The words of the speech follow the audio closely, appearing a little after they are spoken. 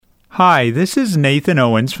Hi, this is Nathan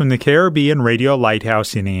Owens from the Caribbean Radio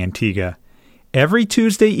Lighthouse in Antigua. Every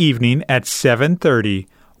Tuesday evening at 7:30,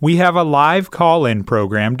 we have a live call-in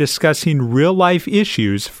program discussing real-life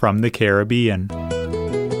issues from the Caribbean.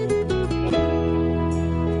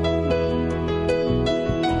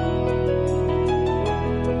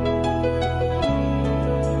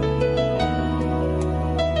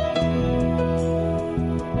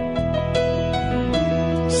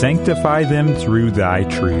 Sanctify them through thy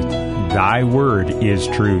truth. Thy word is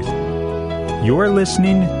truth. You're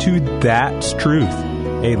listening to That's Truth,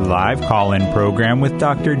 a live call-in program with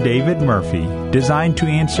Dr. David Murphy, designed to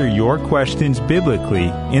answer your questions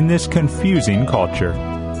biblically in this confusing culture.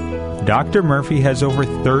 Dr. Murphy has over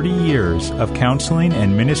 30 years of counseling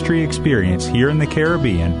and ministry experience here in the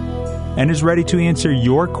Caribbean and is ready to answer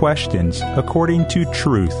your questions according to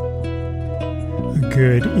truth.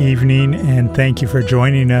 Good evening, and thank you for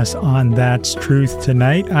joining us on That's Truth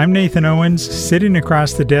tonight. I'm Nathan Owens. Sitting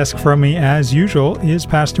across the desk from me, as usual, is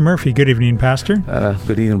Pastor Murphy. Good evening, Pastor.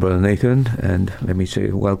 Good evening, Brother Nathan, and let me say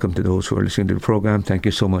welcome to those who are listening to the program. Thank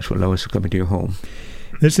you so much for allowing us to come into your home.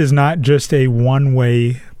 This is not just a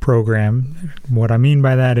one-way program. What I mean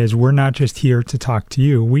by that is we're not just here to talk to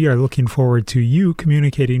you. We are looking forward to you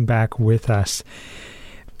communicating back with us.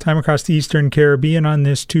 Time across the Eastern Caribbean on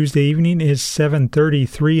this Tuesday evening is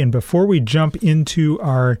 7:33, and before we jump into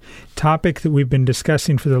our topic that we've been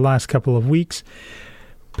discussing for the last couple of weeks,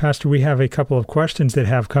 Pastor, we have a couple of questions that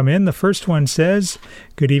have come in. The first one says,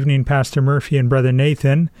 "Good evening, Pastor Murphy and Brother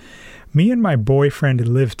Nathan. Me and my boyfriend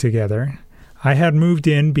live together. I had moved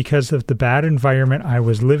in because of the bad environment I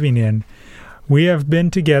was living in. We have been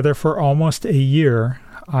together for almost a year.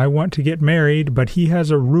 I want to get married, but he has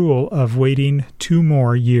a rule of waiting 2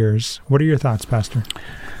 more years. What are your thoughts, Pastor?"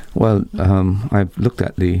 Well, I've looked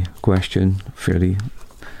at the question fairly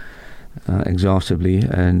exhaustively,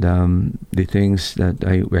 and the things that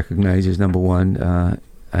I recognize is, number one,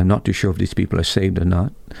 I'm not too sure if these people are saved or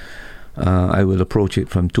not. I will approach it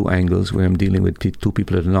from 2 angles, where I'm dealing with 2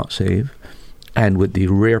 people that are not saved, and with the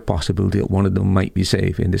rare possibility that one of them might be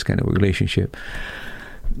saved in this kind of a relationship.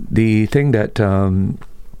 The thing that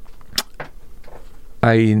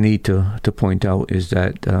I need to point out is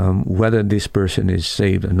that whether this person is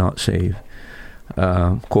saved or not saved,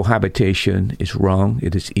 cohabitation is wrong,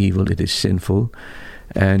 it is evil, it is sinful,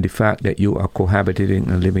 and the fact that you are cohabitating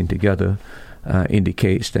and living together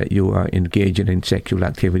indicates that you are engaging in sexual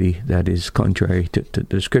activity that is contrary to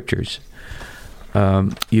the Scriptures.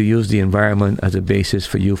 You use the environment as a basis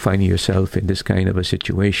for you finding yourself in this kind of a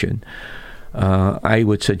situation. I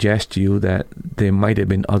would suggest to you that there might have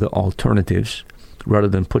been other alternatives, rather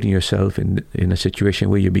than putting yourself in a situation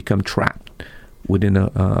where you become trapped within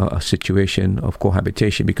a situation of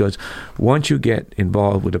cohabitation. Because once you get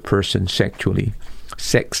involved with a person sexually,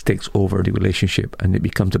 sex takes over the relationship and it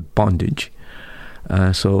becomes a bondage.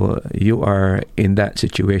 So you are in that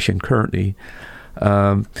situation currently.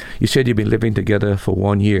 You said you've been living together for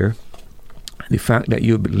 1 year. The fact that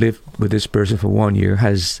you've lived with this person for 1 year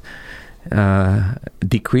has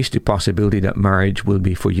decreased the possibility that marriage will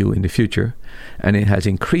be for you in the future, and it has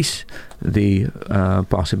increased the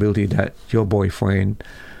possibility that your boyfriend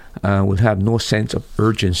will have no sense of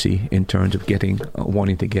urgency in terms of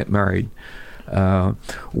wanting to get married.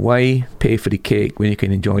 Why pay for the cake when you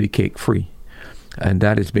can enjoy the cake free? And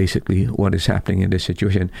that is basically what is happening in this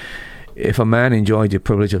situation. If a man enjoys the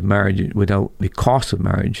privilege of marriage without the cost of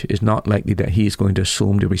marriage, it's not likely that he is going to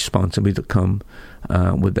assume the responsibility to come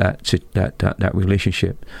with that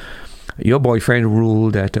relationship. Your boyfriend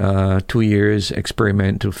ruled that 2 years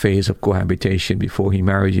experimental phase of cohabitation before he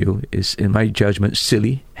marries you is, in my judgment,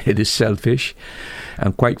 silly. It is selfish,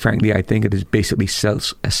 and quite frankly, I think it is basically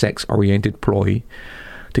a sex-oriented ploy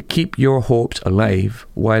to keep your hopes alive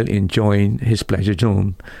while enjoying his pleasure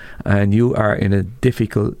zone. And you are in a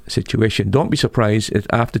difficult situation. Don't be surprised if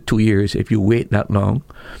after 2 years, if you wait that long,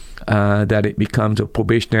 that it becomes a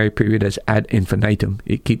probationary period as ad infinitum.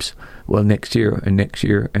 It keeps, next year and next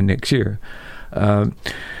year and next year.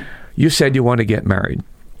 You said you want to get married.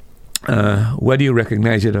 Whether you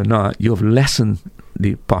recognize it or not, you have lessened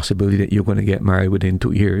the possibility that you're going to get married within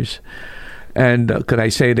 2 years. And could I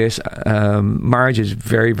say this? Marriage is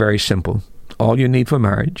very, very simple. All you need for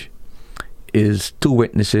marriage is 2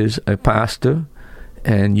 witnesses, a pastor,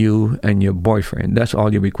 and you and your boyfriend. That's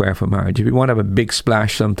all you require for marriage. If you want to have a big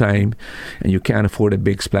splash sometime and you can't afford a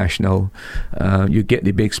big splash now, you get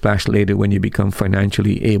the big splash later when you become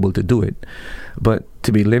financially able to do it. But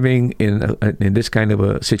to be living in this kind of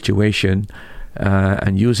a situation,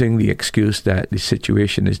 and using the excuse that the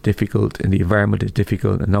situation is difficult and the environment is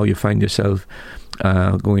difficult, and now you find yourself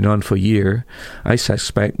going on for a year, I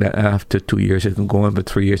suspect that after 2 years, it can go on for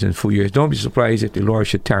 3 years and 4 years. Don't be surprised if the Lord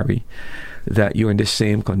should tarry, that you're in the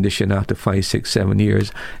same condition after 5, 6, 7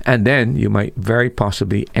 years, and then you might very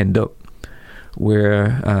possibly end up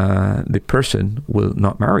where the person will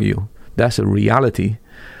not marry you. That's a reality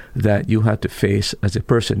that you have to face as a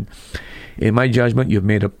person. In my judgment, you've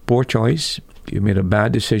made a poor choice, you've made a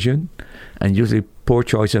bad decision, and usually poor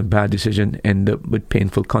choice and bad decision end up with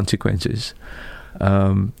painful consequences.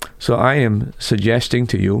 So I am suggesting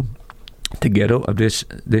to you to get out of this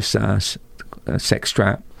sex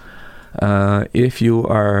trap. If you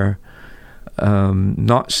are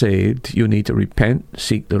not saved, you need to repent,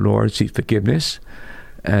 seek the Lord, seek forgiveness,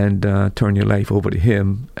 and turn your life over to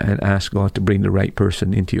Him and ask God to bring the right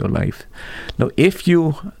person into your life. Now, if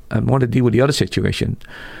you want to deal with the other situation,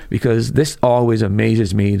 because this always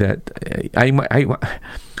amazes me that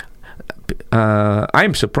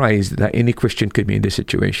I'm surprised that any Christian could be in this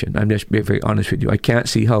situation. I'm just being very honest with you. I can't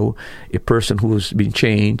see how a person who's been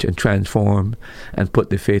changed and transformed and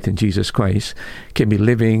put their faith in Jesus Christ can be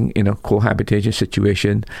living in a cohabitation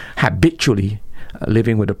situation, habitually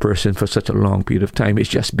living with a person for such a long period of time. It's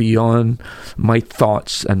just beyond my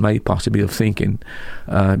thoughts and my possibility of thinking,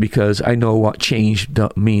 because I know what change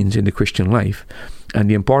means in the Christian life. And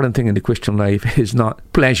the important thing in the Christian life is not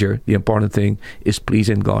pleasure. The important thing is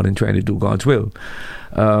pleasing God and trying to do God's will.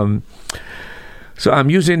 So I'm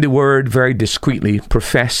using the word very discreetly.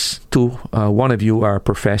 Profess to one of you are a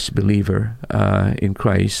professed believer in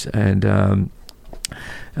Christ, and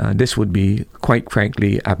this would be, quite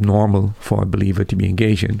frankly, abnormal for a believer to be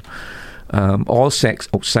engaged in. All sex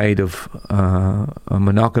outside of a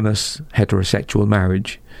monogamous heterosexual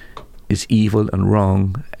marriage is evil and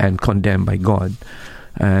wrong and condemned by God.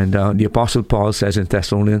 And the Apostle Paul says in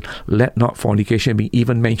Thessalonians, let not fornication be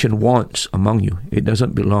even mentioned once among you. It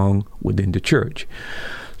doesn't belong within the church.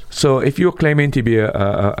 So if you're claiming to be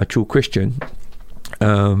a true Christian,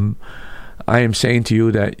 I am saying to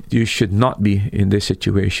you that you should not be in this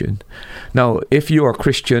situation. Now, if you are a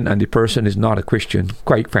Christian and the person is not a Christian,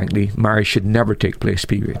 quite frankly, marriage should never take place,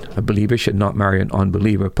 period. A believer should not marry an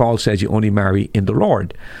unbeliever. Paul says you only marry in the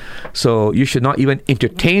Lord. So you should not even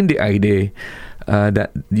entertain the idea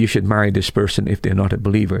that you should marry this person if they're not a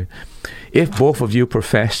believer. If both of you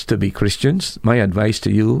profess to be Christians, my advice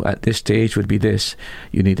to you at this stage would be this.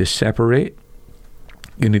 You need to separate.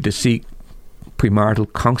 You need to seek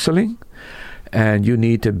premarital counseling. And you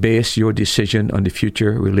need to base your decision on the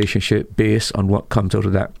future relationship based on what comes out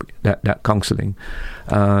of that counseling.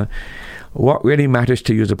 What really matters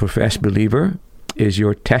to you as a professed believer is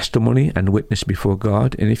your testimony and witness before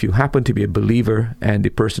God. And if you happen to be a believer and the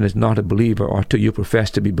person is not a believer, or to you profess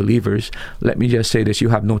to be believers, let me just say this: you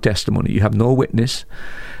have no testimony, you have no witness.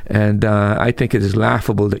 And I think it is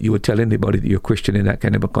laughable that you would tell anybody that you're Christian in that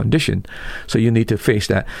kind of a condition. So you need to face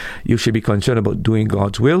that. You should be concerned about doing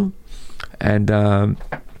God's will. And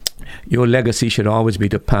your legacy should always be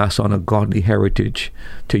to pass on a godly heritage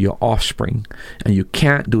to your offspring. And you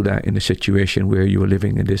can't do that in a situation where you are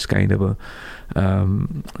living in this kind of a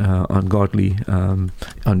ungodly,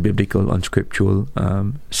 unbiblical, unscriptural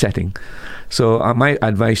setting. So my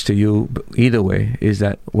advice to you, either way, is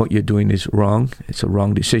that what you're doing is wrong. It's a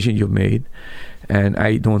wrong decision you've made. And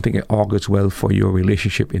I don't think it augurs well for your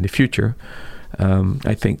relationship in the future.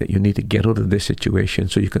 I think that you need to get out of this situation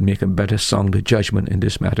so you can make a better sound judgment in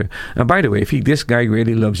this matter. And by the way, if this guy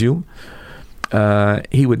really loves you,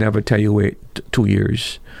 he would never tell you wait 2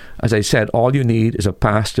 years. As I said, all you need is a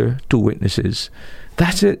pastor, 2 witnesses.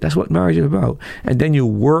 That's it. That's what marriage is about. And then you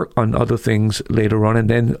work on other things later on, and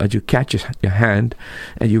then as you catch your hand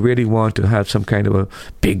and you really want to have some kind of a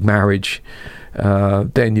big marriage,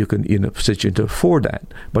 then you can in a position to afford that.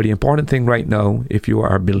 But the important thing right now, if you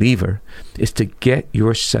are a believer, is to get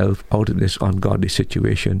yourself out of this ungodly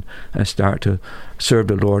situation and start to serve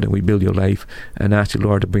the Lord and rebuild your life and ask the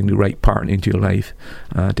Lord to bring the right partner into your life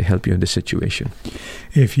to help you in this situation.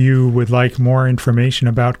 If you would like more information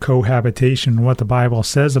about cohabitation and what the Bible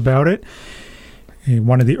says about it,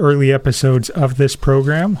 one of the early episodes of this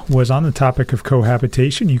program was on the topic of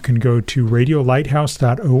cohabitation. You can go to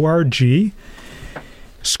radiolighthouse.org.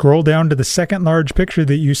 Scroll down to the second large picture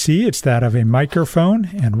that you see. It's that of a microphone,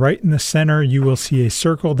 and right in the center you will see a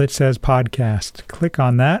circle that says podcast. Click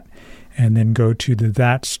on that and then go to the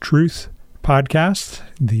That's Truth podcast,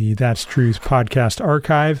 the That's Truth podcast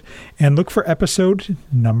archive, and look for episode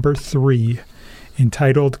number 3,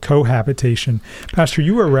 entitled Cohabitation. Pastor,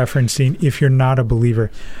 you were referencing if you're not a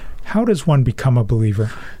believer. How does one become a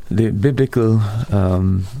believer? The biblical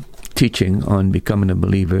teaching on becoming a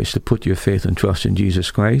believer is to put your faith and trust in Jesus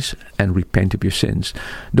Christ and repent of your sins.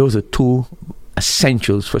 Those are two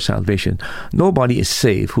essentials for salvation. Nobody is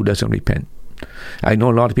saved who doesn't repent. I know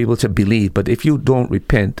a lot of people say believe, but if you don't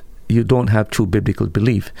repent, you don't have true biblical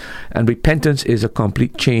belief. And repentance is a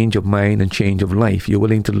complete change of mind and change of life. You're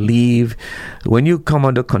willing to leave. When you come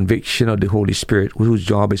under conviction of the Holy Spirit, whose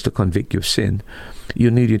job is to convict you of sin, you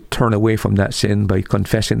need to turn away from that sin by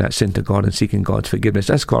confessing that sin to God and seeking God's forgiveness.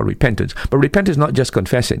 That's called repentance. But repentance is not just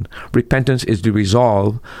confessing. Repentance is the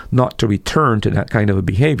resolve not to return to that kind of a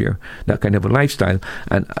behavior, that kind of a lifestyle.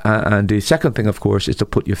 And the second thing, of course, is to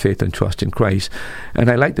put your faith and trust in Christ. And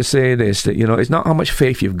I like to say this, that, it's not how much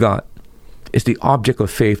faith you've got. It's the object of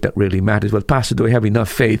faith that really matters. Well, Pastor, do I have enough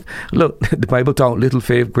faith? Look, the Bible talks little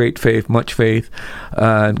faith, great faith, much faith,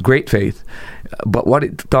 great faith. But what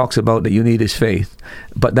it talks about that you need is faith.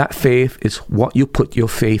 But that faith is what you put your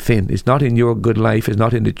faith in. It's not in your good life. It's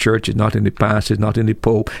not in the church. It's not in the pastor. It's not in the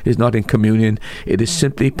Pope. It's not in communion. It is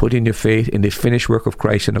simply putting your faith in the finished work of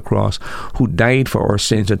Christ on the cross, who died for our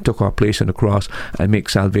sins and took our place on the cross and make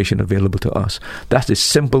salvation available to us. That's the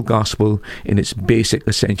simple gospel in its basic,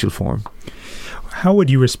 essential form. How would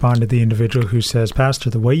you respond to the individual who says, Pastor,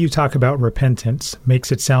 the way you talk about repentance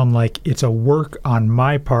makes it sound like it's a work on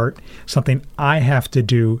my part, something I have to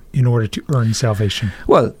do in order to earn salvation?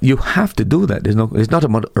 Well, you have to do that. It's not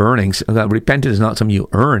about earnings. Repentance is not something you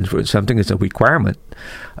earn. It's something that's a requirement.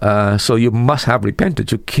 So you must have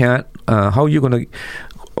repentance. You can't, how are you going to,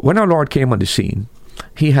 when our Lord came on the scene,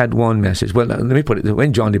 he had one message. Well, let me put it.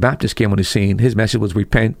 When John the Baptist came on the scene, his message was,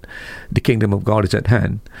 repent, the kingdom of God is at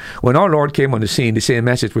hand. When our Lord came on the scene, the same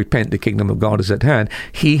message, repent, the kingdom of God is at hand.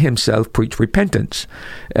 He himself preached repentance.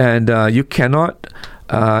 And you cannot,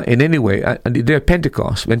 in any way, there at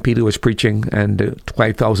Pentecost, when Peter was preaching and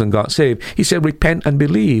 5,000 got saved, he said, repent and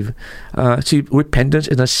believe. See, repentance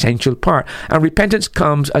is an essential part. And repentance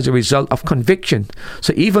comes as a result of conviction.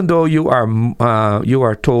 So even though you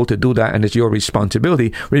are told to do that and it's your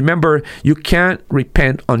responsibility, remember, you can't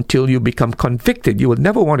repent until you become convicted. You will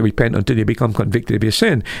never want to repent until you become convicted of your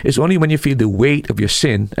sin. It's only when you feel the weight of your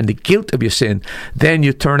sin and the guilt of your sin, then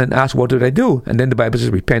you turn and ask, what did I do? And then the Bible says,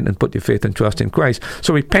 repent and put your faith and trust in Christ.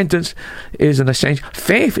 So repentance is an essential,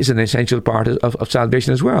 faith is an essential part of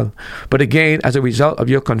salvation as well. But again, as a result of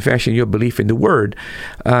your confession, your belief in the Word,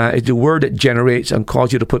 it's the Word that generates and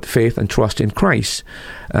calls you to put faith and trust in Christ.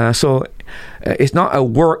 So it's not a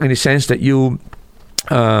work in the sense that you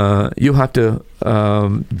have to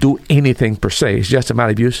do anything per se. It's just a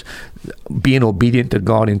matter of you being obedient to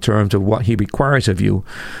God in terms of what He requires of you.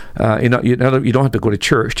 You don't have to go to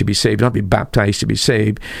church to be saved. You don't have to be baptized to be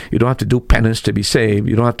saved. You don't have to do penance to be saved.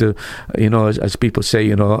 You don't have to, as people say,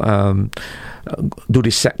 do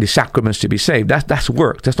the sacraments to be saved. That's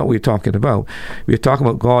work. That's not what we're talking about. We're talking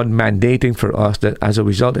about God mandating for us that as a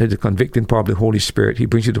result of the convicting power of the Holy Spirit, He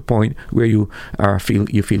brings you to the point where you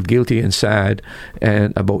feel guilty and sad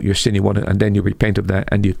and about your sin. And then you repent of that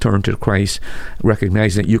and you turn to Christ,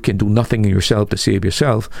 recognizing that you can do nothing in yourself to save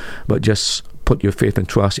yourself, but just put your faith and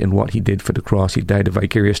trust in what He did for the cross. He died a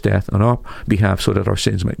vicarious death on our behalf so that our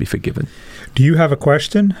sins might be forgiven. Do you have a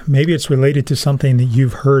question? Maybe it's related to something that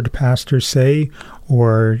you've heard pastors say,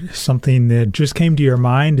 or something that just came to your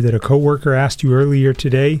mind that a coworker asked you earlier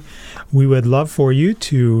today. We would love for you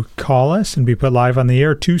to call us and be put live on the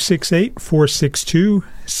air,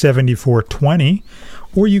 268-462-7420,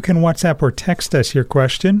 or you can WhatsApp or text us your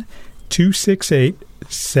question,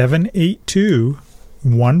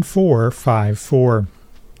 268-782-1454.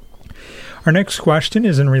 Our next question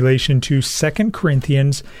is in relation to 2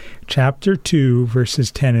 Corinthians chapter 2,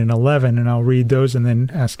 verses 10 and 11, and I'll read those and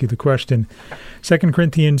then ask you the question. 2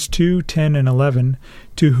 Corinthians 2, 10 and 11,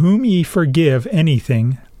 to whom ye forgive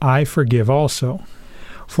anything, I forgive also.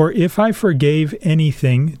 For if I forgave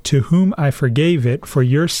anything, to whom I forgave it, for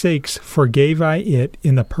your sakes forgave I it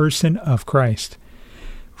in the person of Christ.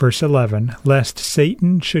 Verse 11, lest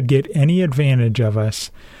Satan should get any advantage of us,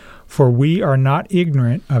 for we are not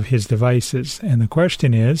ignorant of his devices. And the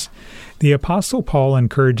question is, the Apostle Paul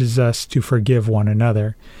encourages us to forgive one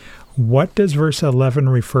another. What does verse 11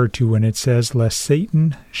 refer to when it says, lest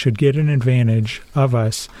Satan should get an advantage of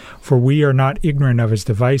us, for we are not ignorant of his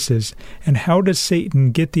devices? And how does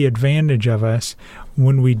Satan get the advantage of us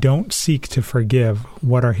when we don't seek to forgive?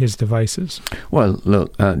 What are his devices? Well,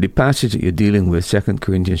 look, the passage that you're dealing with, 2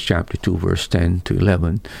 Corinthians chapter 2, verse 10 to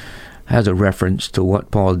 11, has a reference to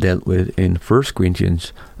what Paul dealt with in 1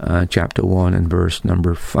 Corinthians chapter 1 and verse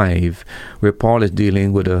number 5, where Paul is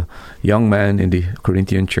dealing with a young man in the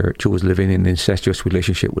Corinthian church who was living in an incestuous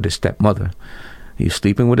relationship with his stepmother. He's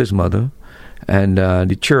sleeping with his mother, and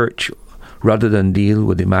the church rather than deal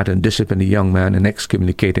with the matter and discipline the young man and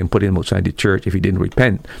excommunicate him, put him outside the church if he didn't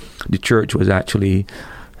repent, the church was actually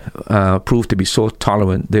proved to be so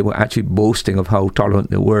tolerant. They were actually boasting of how tolerant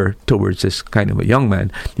they were towards this kind of a young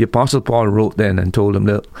man. The Apostle Paul wrote then and told him,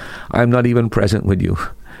 look, I'm not even present with you.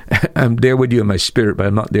 I'm there with you in my spirit, but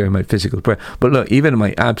I'm not there in my physical prayer. But look, even in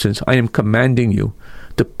my absence, I am commanding you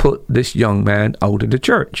to put this young man out of the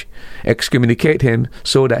church. Excommunicate him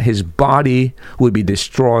so that his body will be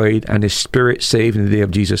destroyed and his spirit saved in the day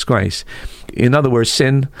of Jesus Christ. In other words,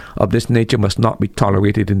 sin of this nature must not be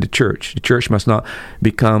tolerated in the church. The church must not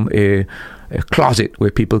become a closet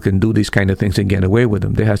where people can do these kind of things and get away with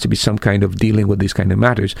them. There has to be some kind of dealing with these kind of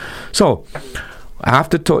matters. So,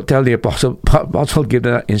 after tell the apostle give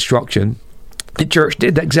that instruction, the church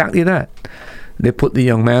did exactly that. They put the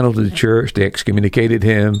young man out of the church, they excommunicated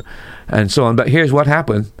him, and so on. But here's what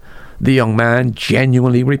happened. The young man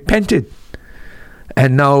genuinely repented.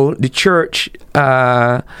 And now the church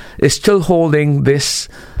is still holding this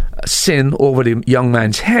sin over the young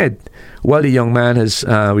man's head. Well, the young man has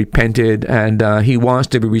repented, and he wants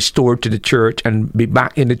to be restored to the church and be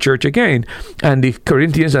back in the church again. And the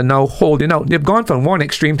Corinthians are now holding out. They've gone from one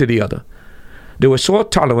extreme to the other. They were so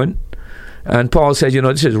tolerant, and Paul said,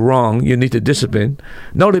 this is wrong, you need to discipline.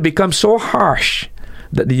 Now they become so harsh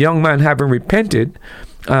that the young man, having repented,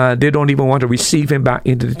 they don't even want to receive him back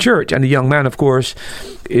into the church. And the young man, of course,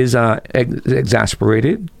 is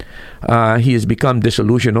exasperated. He has become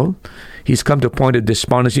disillusional. He's come to a point of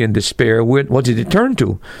despondency and despair. What did he turn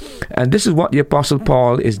to? And this is what the Apostle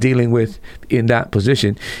Paul is dealing with in that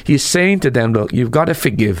position. He's saying to them, look, you've got to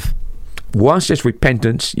forgive. Once there's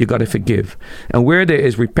repentance, you got to forgive. And where there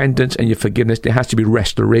is repentance and your forgiveness, there has to be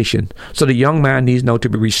restoration. So the young man needs now to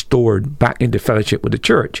be restored back into fellowship with the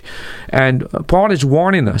church. And Paul is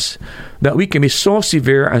warning us that we can be so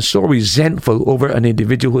severe and so resentful over an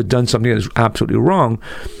individual who has done something that is absolutely wrong,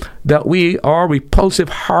 that our repulsive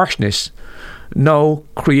harshness now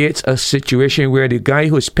creates a situation where the guy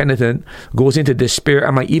who is penitent goes into despair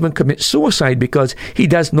and might even commit suicide because he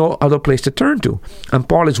has no other place to turn to. And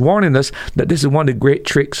Paul is warning us that this is one of the great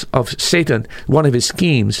tricks of Satan, one of his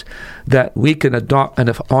schemes, that we can adopt an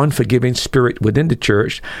unforgiving spirit within the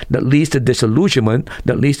church that leads to disillusionment,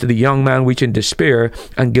 that leads to the young man reaching despair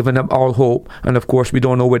and giving up all hope. And of course, we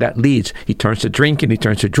don't know where that leads. He turns to drinking, he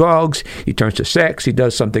turns to drugs, he turns to sex, he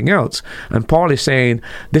does something else. And Paul is saying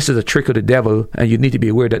this is a trick of the devil, and you need to be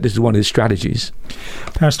aware that this is one of his strategies.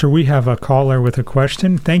 Pastor, we have a caller with a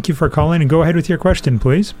question. Thank you for calling, and go ahead with your question,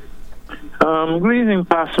 please. Good evening,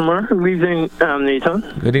 Pastor Moore. Good evening,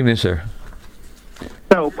 Nathan. Good evening, sir.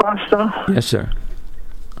 So, Pastor. Yes, sir.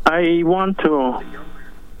 I want to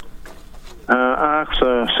ask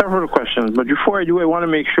several questions, but before I do, I want to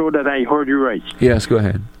make sure that I heard you right. Yes, go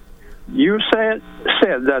ahead. You said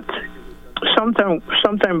that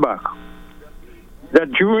sometime back, that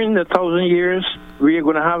during the 1,000 years, we are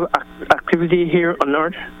going to have activity here on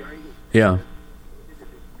earth? Yeah.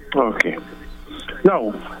 Okay.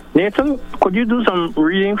 Now, Nathan, could you do some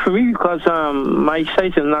reading for me? Because my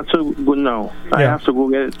sight is not so good now. Yeah. I have to go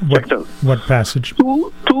get it checked out. What passage?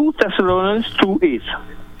 2 Thessalonians 2:8.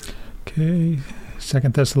 Okay. 2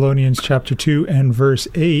 Thessalonians chapter 2 and verse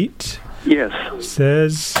 8. Yes.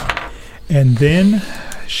 Says, "And then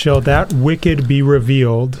shall that wicked be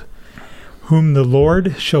revealed, whom the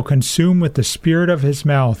Lord shall consume with the spirit of his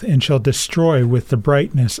mouth, and shall destroy with the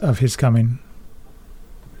brightness of his coming."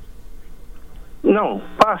 No,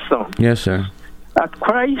 Pastor. Yes, sir. At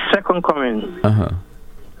Christ's second coming,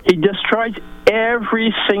 he destroys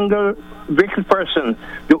every single wicked person.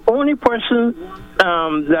 The only person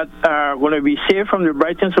that are going to be saved from the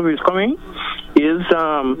brightness of his coming is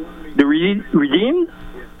the redeemed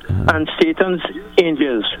and Satan's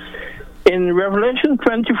angels. In Revelation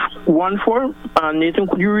 21:4, Nathan,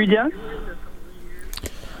 could you read that?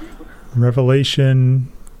 Revelation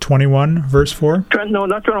 21, verse 4? No,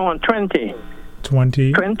 not 21, 20.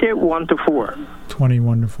 21 to 4.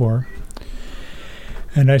 21 to 4.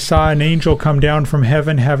 "And I saw an angel come down from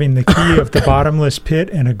heaven, having the key of the bottomless pit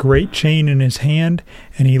and a great chain in his hand.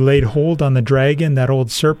 And he laid hold on the dragon, that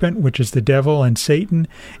old serpent, which is the devil and Satan,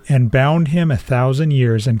 and bound him 1,000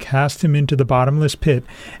 years, and cast him into the bottomless pit,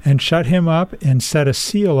 and shut him up, and set a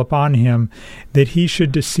seal upon him, that he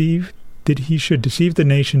should deceive the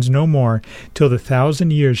nations no more, till the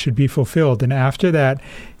 1,000 years should be fulfilled. And after that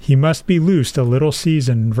he must be loosed a little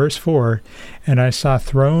season." Verse 4, "And I saw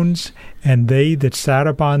thrones, and they that sat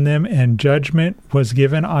upon them, and judgment was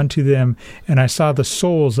given unto them. And I saw the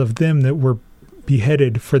souls of them that were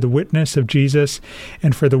beheaded for the witness of Jesus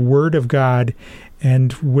and for the word of God,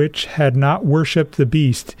 and which had not worshipped the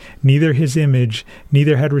beast, neither his image,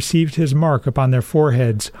 neither had received his mark upon their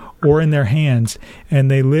foreheads or in their hands,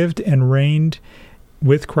 and they lived and reigned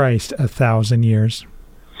with Christ 1,000 years.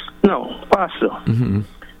 No, Pastor. Mm-hmm.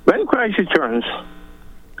 When Christ returns,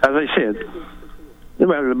 as I said,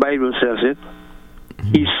 well, the Bible says it,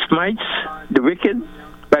 he smites the wicked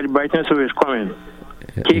by the brightness of his coming,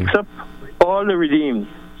 takes up all the redeemed,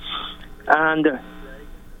 and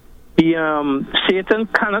Satan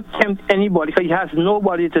cannot tempt anybody because he has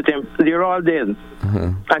nobody to tempt. They're all dead,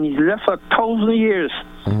 and he's left for 1,000 years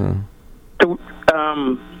to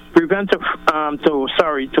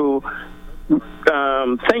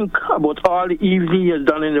think about all the evil he has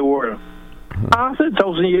done in the world. After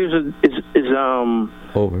 1,000 years is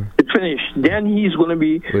over, it's finished, then he's going to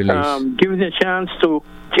be given a chance to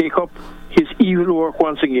take up his evil work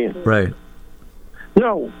once again. Right.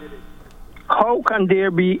 No. How can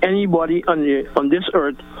there be anybody on this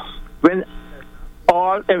earth when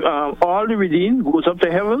all the redeemed goes up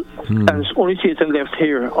to heaven and it's only Satan left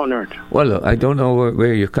here on earth? Well, look, I don't know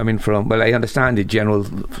where you're coming from. Well, I understand the general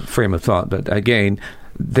frame of thought, but again,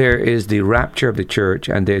 there is the rapture of the church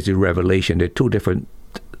and there's the revelation. There are two different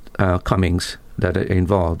comings that are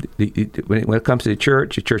involved. When it comes to the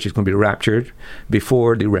church is going to be raptured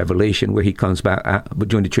before the revelation, where he comes back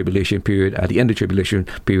during the tribulation period, at the end of the tribulation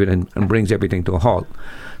period, and brings everything to a halt.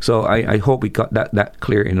 So I hope we got that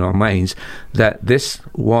clear in our minds, that this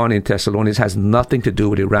one in Thessalonians has nothing to do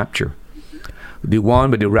with the rapture. The one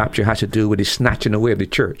with the rapture has to do with the snatching away of the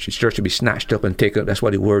church. The church will be snatched up and taken up. That's why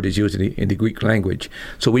the word is used in the Greek language.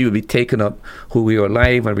 So we will be taken up. Who we are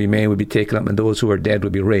alive and remain will be taken up, and those who are dead will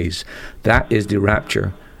be raised. That is the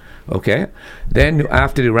rapture. Okay? Then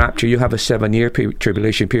after the rapture, you have a 7-year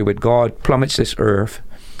tribulation period where God plummets this earth,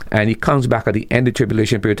 and he comes back at the end of the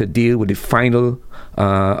tribulation period to deal with the final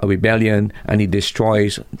rebellion, and he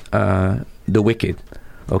destroys the wicked.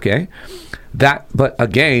 Okay? But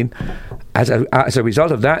again, as a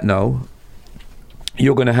result of that, now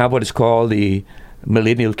you're going to have what is called the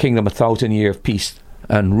millennial kingdom, 1,000 year of peace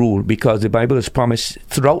and rule, because the Bible has promised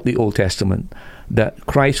throughout the Old Testament that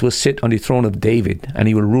Christ will sit on the throne of David and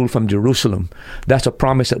he will rule from Jerusalem. That's a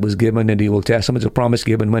promise that was given in the Old Testament. It's a promise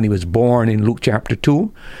given when he was born in Luke chapter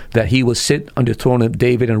 2, that he will sit on the throne of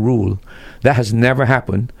David and rule. That has never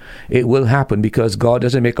happened. It will happen because God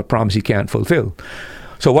doesn't make a promise he can't fulfill.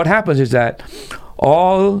 So what happens is that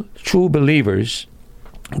all true believers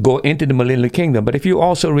go into the millennial kingdom. But if you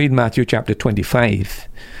also read Matthew chapter 25,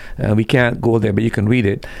 we can't go there, but you can read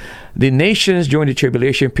it. The nations during the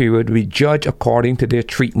tribulation period will be judged according to their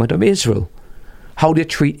treatment of Israel. How they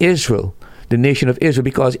treat Israel, the nation of Israel,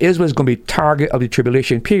 because Israel is going to be target of the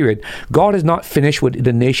tribulation period. God is not finished with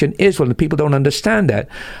the nation Israel, and people don't understand that.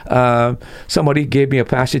 Somebody gave me a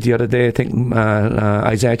passage the other day, I think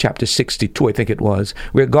Isaiah chapter 62, I think it was,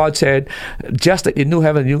 where God said, just like the new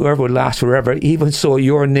heaven and new earth will last forever, even so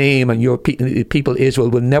your name and your people Israel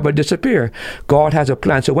will never disappear. God has a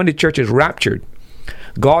plan. So when the church is raptured,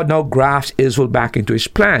 God now grafts Israel back into his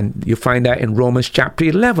plan. You find that in Romans chapter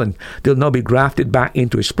 11. They'll now be grafted back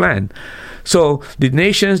into his plan. So the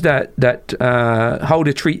nations that how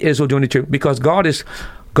they treat Israel during the tribulation, because God is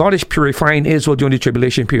purifying Israel during the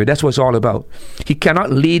tribulation period. That's what it's all about. He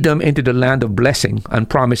cannot lead them into the land of blessing and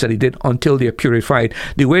promise that he did until they are purified.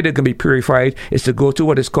 The way they can be purified is to go through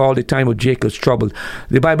what is called the time of Jacob's trouble.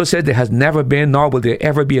 The Bible says there has never been, nor will there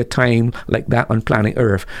ever be a time like that on planet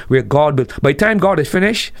Earth, where God will, by the time God is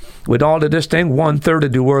finished with all of this thing, 1/3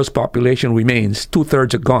 of the world's population remains.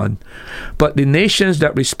 2/3 are gone. But the nations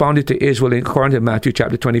that responded to Israel, according to Matthew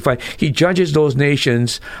chapter 25, he judges those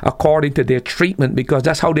nations according to their treatment, because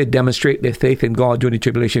that's how they demonstrate their faith in God during the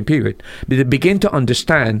tribulation period. They begin to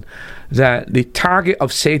understand that the target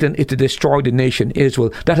of Satan is to destroy the nation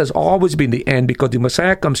Israel. That has always been the end, because the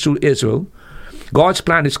Messiah comes through Israel. God's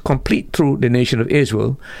plan is complete through the nation of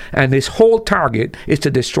Israel, and his whole target is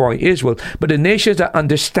to destroy Israel. But the nations that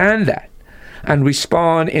understand that and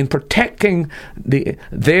respond in protecting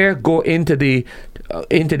go into the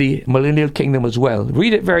millennial kingdom as well.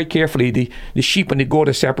 Read it very carefully. The sheep and the goat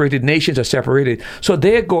are separated. Nations are separated. So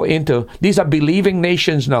they go into, these are believing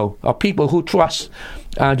nations now, or people who trust.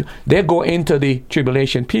 And they go into the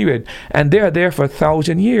tribulation period, and they're there for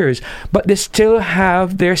 1,000 years, but they still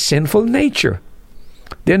have their sinful nature.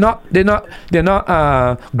 They're not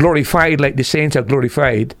glorified like the saints are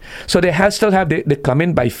glorified. So they still have they come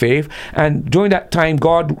in by faith, and during that time,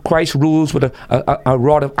 Christ rules with a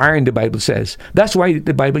rod of iron. The Bible says that's why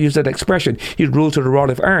the Bible uses that expression. He rules with a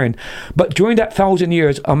rod of iron. But during that 1,000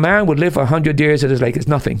 years, a man would live 100 years. It is like it's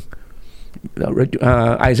nothing.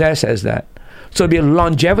 Isaiah says that. So there'll be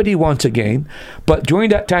longevity once again. But during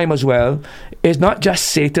that time as well, it's not just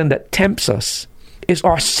Satan that tempts us. It's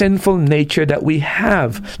our sinful nature that we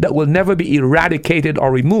have that will never be eradicated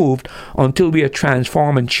or removed until we are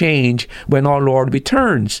transformed and changed when our Lord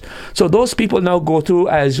returns. So those people now go through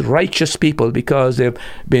as righteous people because they've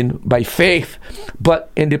been by faith.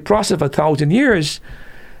 But in the process of 1,000 years,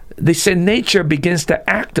 the sin nature begins to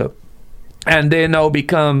act up. And they now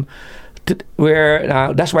become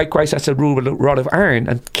that's why Christ has to rule with a rod of iron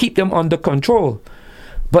and keep them under control.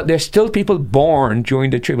 But there's still people born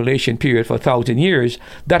during the tribulation period for 1,000 years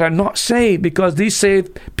that are not saved because these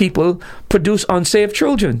saved people produce unsaved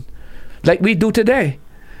children like we do today.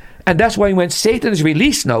 And that's why when Satan is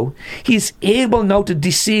released now, he's able now to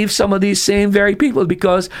deceive some of these same very people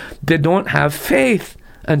because they don't have faith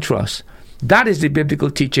and trust. That is the biblical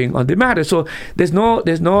teaching on the matter. So there's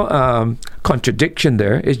no contradiction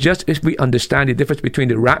there. It's just if we understand the difference between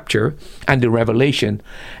the rapture and the revelation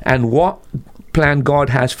and what plan God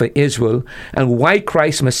has for Israel and why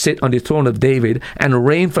Christ must sit on the throne of David and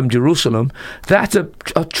reign from Jerusalem, that's a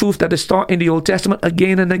truth that is taught in the Old Testament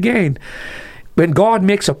again and again. When God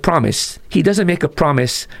makes a promise, he doesn't make a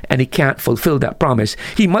promise and he can't fulfill that promise.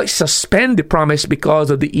 He might suspend the promise because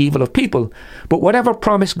of the evil of people. But whatever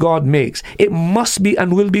promise God makes, it must be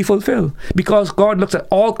and will be fulfilled because God looks at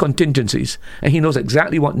all contingencies and he knows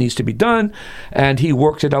exactly what needs to be done and he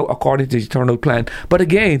works it out according to his eternal plan. But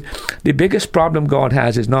again, the biggest problem God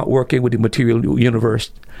has is not working with the material universe.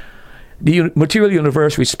 The material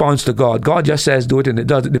universe responds to God. God just says do it and it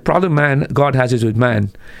does it. The problem God has is with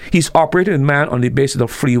man. He's operating with man on the basis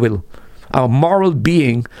of free will, a moral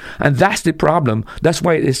being, and that's the problem. That's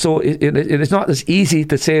why it's so. It's not as easy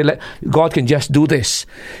to say God can just do this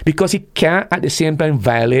because he can't at the same time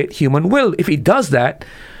violate human will. If he does that,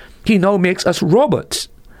 he now makes us robots.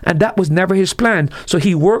 And that was never his plan. So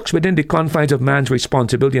he works within the confines of man's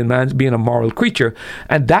responsibility and man's being a moral creature.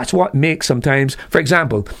 And that's what makes sometimes, for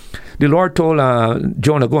example, the Lord told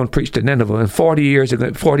Jonah, go and preach to Nineveh, and 40 days are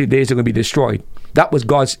going to be destroyed. That was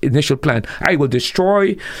God's initial plan. I will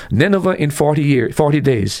destroy Nineveh in 40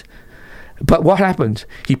 days. But what happens?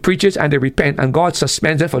 He preaches and they repent, and God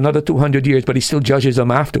suspends it for another 200 years, but he still judges them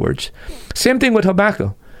afterwards. Same thing with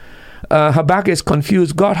Habakkuk. Habakkuk is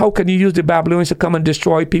confused. God, how can you use the Babylonians to come and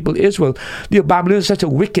destroy people Israel? The Babylonians are such a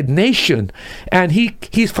wicked nation. And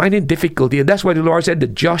he's finding difficulty. And that's why the Lord said, the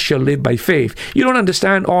just shall live by faith. You don't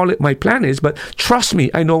understand all that my plan is, but trust me,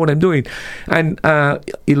 I know what I'm doing. And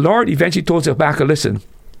the Lord eventually told Habakkuk, listen,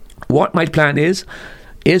 what my plan is,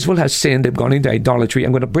 Israel has sinned. They've gone into idolatry.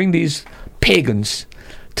 I'm going to bring these pagans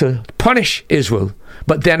to punish Israel.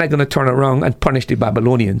 But then I'm going to turn around and punish the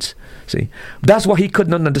Babylonians. See, that's what he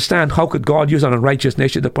couldn't understand. How could God use an unrighteous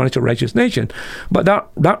nation to punish a righteous nation? But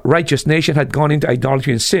that righteous nation had gone into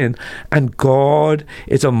idolatry and sin, and God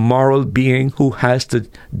is a moral being who has to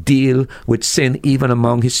deal with sin even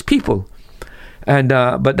among his people. And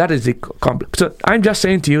but that is the so I'm just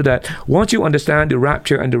saying to you that once you understand the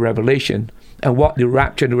rapture and the revelation and what the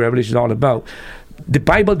rapture and the revelation is all about, the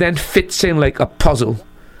Bible then fits in like a puzzle.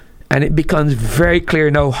 And it becomes very clear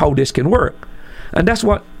now how this can work. And that's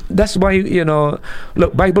why,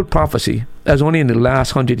 look, Bible prophecy has only in the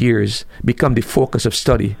last 100 years become the focus of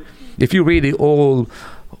study. If you read the old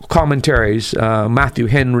commentaries, Matthew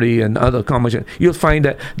Henry and other commentaries, you'll find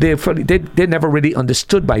that they never really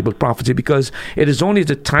understood Bible prophecy because it is only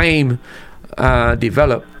the time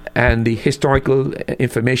developed and the historical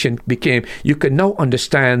information became, you can now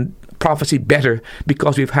understand prophecy better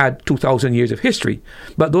because we've had 2,000 years of history.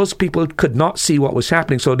 But those people could not see what was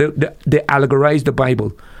happening, so they allegorized the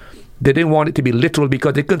Bible. They didn't want it to be literal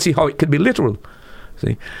because they couldn't see how it could be literal.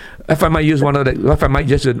 See, if I might use one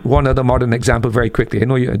other modern example very quickly. I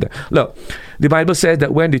know you. Look, the Bible says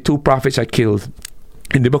that when the two prophets are killed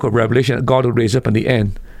in the book of Revelation, God will raise up in the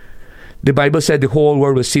end. The Bible said the whole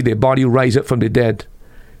world will see their body rise up from the dead.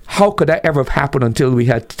 How could that ever have happened until we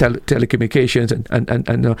had telecommunications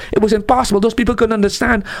and it was impossible. Those people couldn't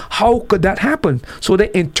understand how could that happen. So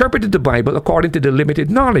they interpreted the Bible according to the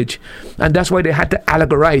limited knowledge, and that's why they had to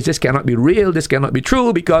allegorize. This cannot be real. This cannot be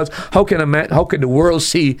true because how can the world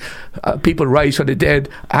see people rise from the dead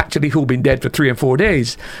actually who've been dead for 3 and 4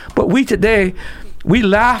 days? But we today we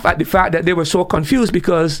laugh at the fact that they were so confused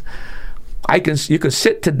because You can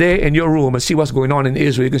sit today in your room and see what's going on in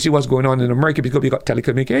Israel. You can see what's going on in America because you've got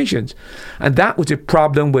telecommunications. And that was a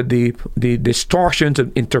problem with the distortions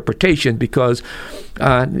of interpretation, because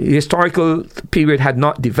the historical period had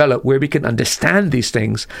not developed where we can understand these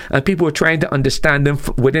things. And people were trying to understand them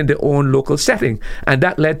within their own local setting. And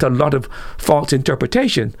that led to a lot of false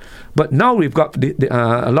interpretation. But now we've got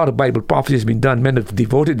a lot of Bible prophecy has been done. Men have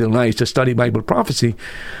devoted their lives to study Bible prophecy.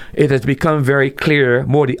 It has become very clear,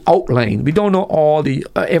 more the outline. We don't know all the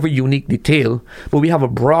every unique detail, but we have a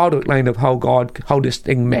broad outline of how this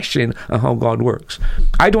thing meshes in and how God works.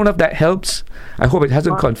 I don't know if that helps. I hope it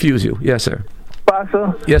hasn't confused you. Yes, sir.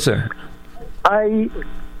 Pastor? Yes, sir.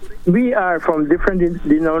 We are from different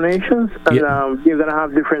denominations, and you're going to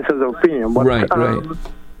have differences of opinion. But, right.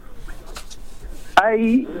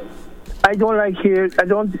 I don't like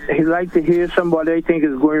to hear somebody I think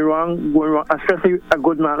is going wrong, especially a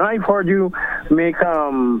good man. I've heard you make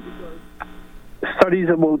studies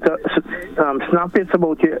about snippets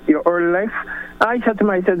about your early life. I said to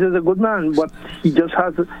myself, there's a good man, but he just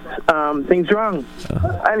has things wrong.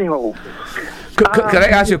 Anyhow. Could I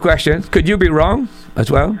ask you a question? Could you be wrong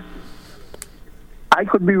as well? I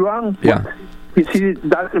could be wrong. Yeah. You see,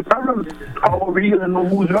 that's the problem. How are we going to know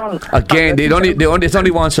who's wrong? Again, there's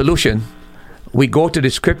only one solution. We go to the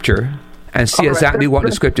scripture and see exactly what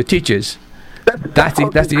the scripture teaches. That's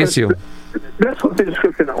the issue. Let's go to the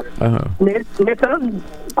scripture now. Nathan,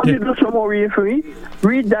 could you do some more reading for me?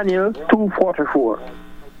 Read Daniel 2:44.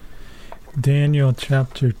 Daniel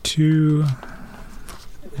chapter 2.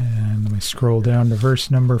 And we scroll down to verse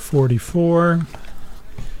number 44.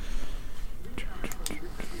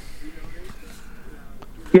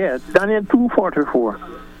 Yes, Daniel 2:44.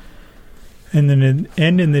 And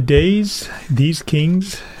in the days, these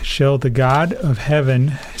kings shall the God of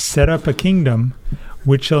heaven set up a kingdom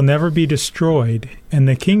which shall never be destroyed, and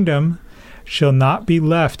the kingdom shall not be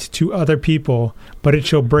left to other people, but it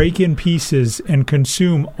shall break in pieces and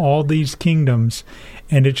consume all these kingdoms,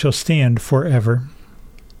 and it shall stand forever.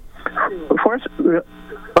 First,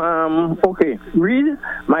 okay, read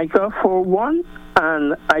Micah 4:1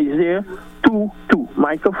 and Isaiah 2:2.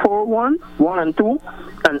 Micah 4:1 and 2,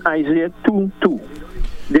 and Isaiah 2:2.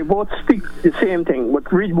 They both speak the same thing,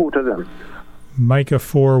 but read both of them. Micah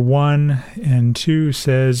 4:1 and 2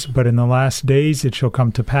 says, "But in the last days it shall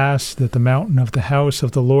come to pass that the mountain of the house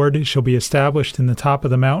of the Lord shall be established in the top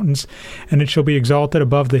of the mountains, and it shall be exalted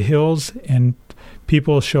above the hills, and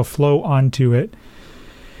people shall flow unto it.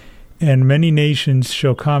 And many nations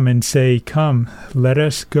shall come and say, Come, let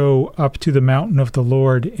us go up to the mountain of the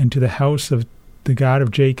Lord, and to the house of the God of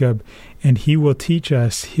Jacob, and he will teach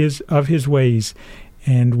us of his ways,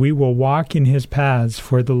 and we will walk in his paths.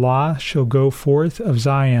 For the law shall go forth of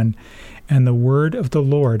Zion, and the word of the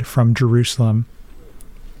Lord from Jerusalem."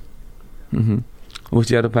 Mm-hmm. What's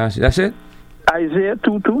the other passage? That's it? Isaiah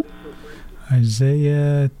 2:2.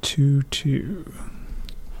 Isaiah 2:2.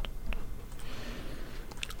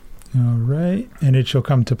 All right. "And it shall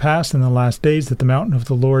come to pass in the last days that the mountain of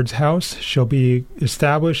the Lord's house shall be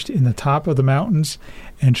established in the top of the mountains,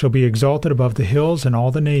 and shall be exalted above the hills, and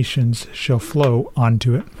all the nations shall flow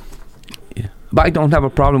onto it." Yeah. But I don't have a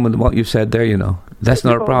problem with what you said there, That's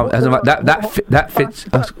not a problem. That fits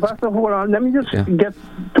us. Pastor, hold on. Let me just get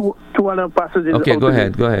two other passages. Okay, go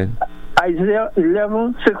ahead. Isaiah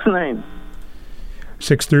 11:6-9.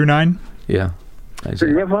 6 through 9? Yeah.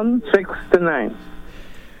 Isaiah. 11:6-9.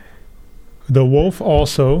 "The wolf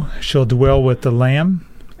also shall dwell with the lamb,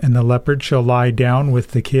 and the leopard shall lie down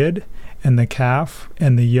with the kid, and the calf,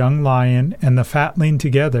 and the young lion, and the fatling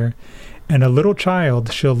together, and a little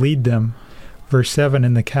child shall lead them." Verse 7,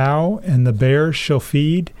 "And the cow and the bear shall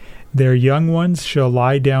feed, their young ones shall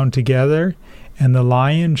lie down together, and the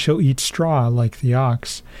lion shall eat straw like the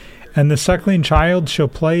ox. And the suckling child shall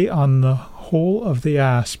play on the hole of the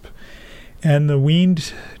asp, and the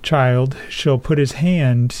weaned child shall put his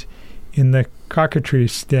hand in the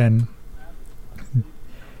cockatrice den.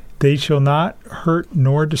 They shall not hurt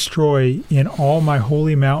nor destroy in all my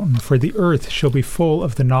holy mountain, for the earth shall be full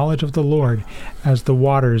of the knowledge of the Lord, as the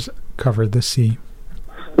waters cover the sea."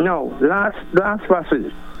 No, last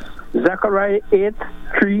passage. Zechariah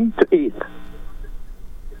 8:3-8.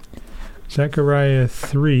 Zechariah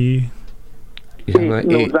 3.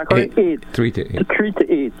 Zechariah 8. 3-8.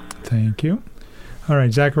 3-8. Thank you. All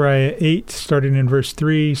right, Zechariah 8, starting in verse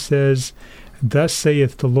 3, says, "Thus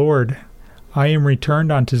saith the Lord, I am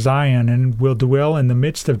returned unto Zion, and will dwell in the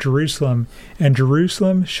midst of Jerusalem, and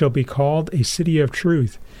Jerusalem shall be called a city of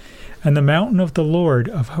truth, and the mountain of the Lord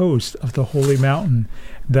of hosts, of the holy mountain.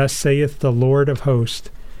 Thus saith the Lord of hosts,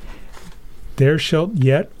 There shall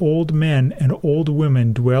yet old men and old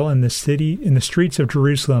women dwell in the streets of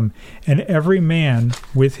Jerusalem, and every man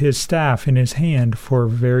with his staff in his hand for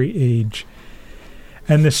very age.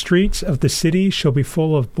 And the streets of the city shall be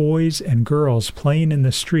full of boys and girls playing in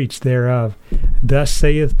the streets thereof. Thus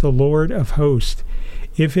saith the Lord of hosts,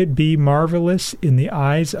 if it be marvelous in the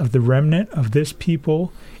eyes of the remnant of this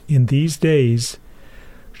people in these days,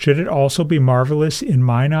 should it also be marvelous in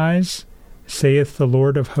mine eyes, saith the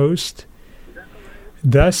Lord of hosts?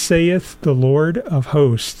 Thus saith the Lord of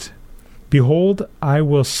hosts, behold, I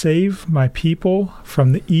will save my people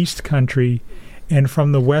from the east country and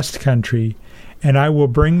from the west country, and I will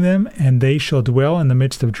bring them, and they shall dwell in the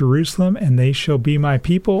midst of Jerusalem, and they shall be my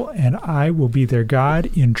people, and I will be their God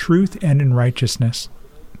in truth and in righteousness.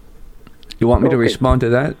 You want me to respond to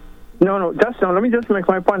that? No, just no. Let me just make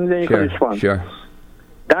my point, and then you can respond. Sure.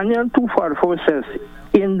 Daniel 2:44 says,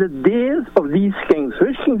 in the days of these kings,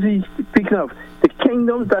 which kings he's speaking of? The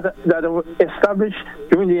kingdoms that were established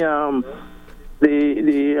during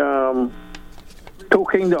the two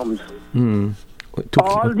kingdoms.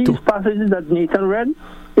 All these passages that Nathan read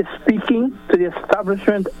is speaking to the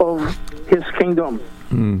establishment of his kingdom.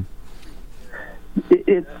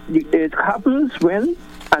 It happens when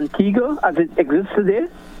Antigua, as it exists today,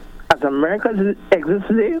 as America as it exists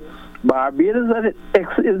today, Barbados as it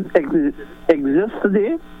exists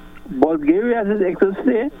today, Bulgaria as it exists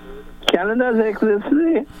today, Canada as it exists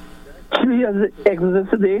today, Chile as it exists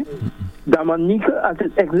today, Dominica as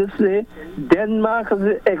it exists today, Denmark as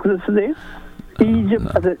it exists today, Egypt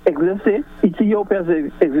as it exists today, Ethiopia as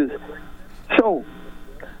it exists. So,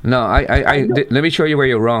 no, let me show you where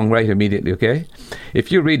you're wrong right immediately, okay?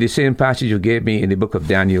 If you read the same passage you gave me in the book of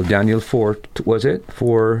Daniel 4, was it?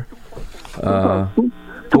 4...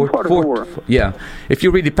 4. Yeah. If you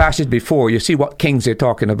read the passage before, you see what kings they're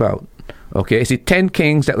talking about. Okay, it's the 10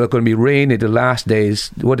 kings that were going to be reigning in the last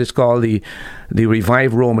days, what is called the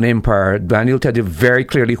revived Roman Empire. Daniel tells you very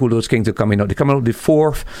clearly who those kings are coming out. They're coming out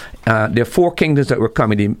there are 4 kingdoms that were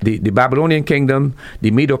coming, the Babylonian kingdom,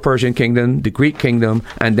 the Medo-Persian kingdom, the Greek kingdom,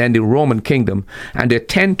 and then the Roman kingdom. And there are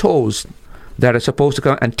 10 toes that are supposed to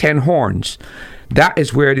come, and 10 horns. That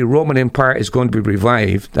is where the Roman Empire is going to be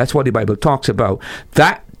revived. That's what the Bible talks about.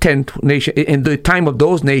 That 10th nation, in the time of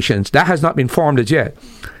those nations, that has not been formed as yet.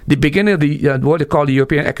 The beginning of the what they call the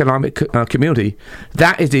European Economic Community,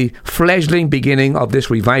 that is the fledgling beginning of this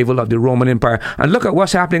revival of the Roman Empire. And look at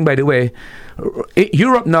what's happening, by the way.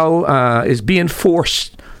 Europe now is being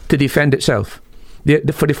forced to defend itself.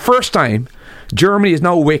 For the first time, Germany is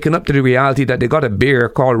now waking up to the reality that they got a bear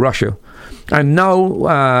called Russia. And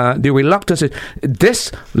now the reluctance is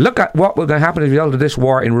this. Look at what will happen as a result of this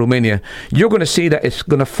war in Romania. You're going to see that it's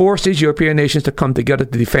going to force these European nations to come together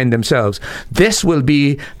to defend themselves. This will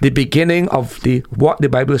be the beginning of what the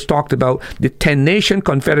Bible has talked about, the 10-nation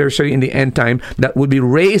confederacy in the end time that will be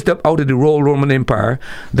raised up out of the Roman Empire.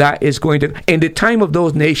 That is going to, in the time of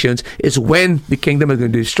those nations, is when the kingdom is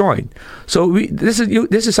going to be destroyed. So this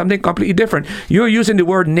is something completely different. You're using the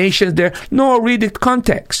word nations there. No, read the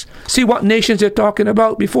context. See what nations they're talking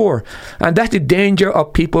about before. And that's the danger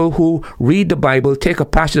of people who read the Bible, take a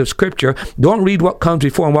passage of scripture, don't read what comes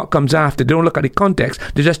before and what comes after. They don't look at the context.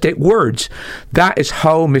 They just take words. That is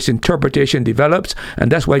how misinterpretation develops,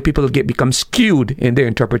 and that's why people become skewed in their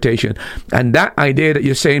interpretation. And that idea that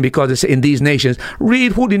you're saying because it's in these nations,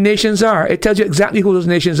 read who the nations are. It tells you exactly who those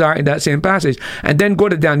nations are in that same passage. And then go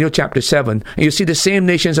to Daniel chapter 7, and you see the same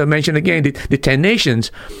nations are mentioned again, the 10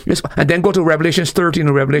 nations. And then go to Revelation 13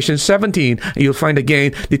 and Revelation 17, and you'll find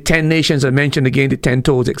again the 10 nations are mentioned again, the 10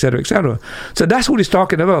 toes, etc., etc. So that's what he's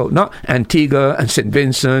talking about, not Antigua and St.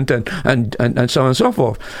 Vincent and so on and so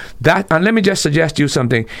forth. And let me just suggest to you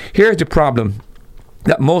something. Here's the problem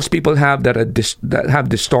that most people have that have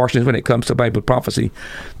distortions when it comes to Bible prophecy.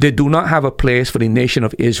 They do not have a place for the nation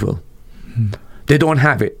of Israel. They don't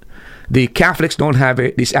have it. The Catholics don't have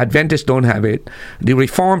it. The Adventists don't have it. The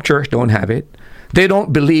Reformed Church don't have it. They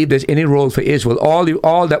don't believe there's any role for Israel.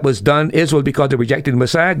 All that was done, Israel, because they rejected the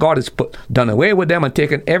Messiah, God has done away with them and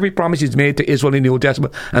taken every promise He's made to Israel in the Old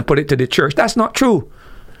Testament and put it to the church. That's not true.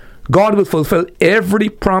 God will fulfill every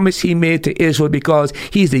promise He made to Israel because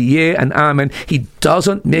He's the yea and amen. He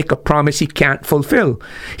doesn't make a promise He can't fulfill.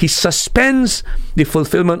 He suspends the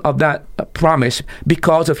fulfillment of that promise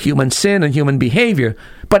because of human sin and human behavior,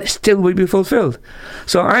 but it still will be fulfilled.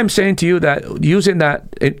 So I'm saying to you that using that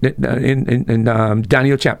in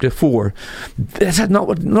Daniel chapter 4, this is not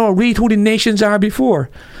read who the nations are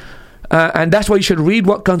before. And that's why you should read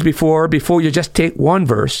what comes before you just take one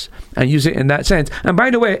verse and use it in that sense. And by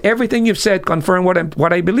the way, everything you've said confirm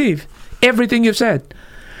what I believe. Everything you've said.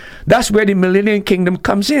 That's where the millennial kingdom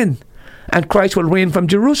comes in. and Christ will reign from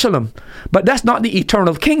Jerusalem. But that's not the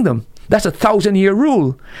eternal kingdom. That's a 1,000-year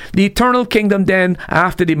rule. The eternal kingdom then,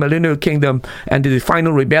 after the millennial kingdom and the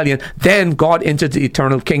final rebellion, then God enters the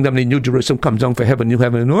eternal kingdom, and the New Jerusalem comes down for heaven, new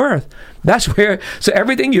heaven and new earth. That's where, so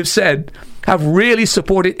everything you've said have really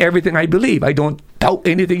supported everything I believe. I don't doubt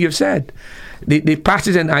anything you've said. The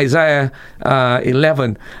passage in Isaiah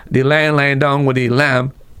 11, the lion lying down with the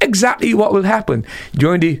lamb, exactly what will happen.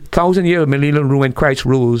 During the 1,000-year millennial rule when Christ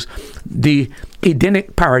rules, the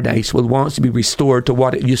Edenic paradise will once be restored to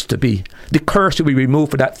what it used to be. The curse will be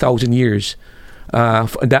removed for that 1,000 years, for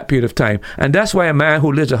that period of time. And that's why a man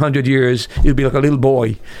who lives 100 years, he'll be like a little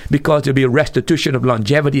boy, because there'll be a restitution of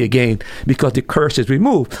longevity again, because the curse is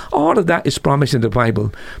removed. All of that is promised in the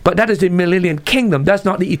Bible. But that is the millennial kingdom. That's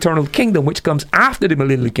not the eternal kingdom, which comes after the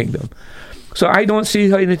millennial kingdom. So I don't see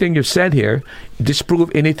how anything you've said here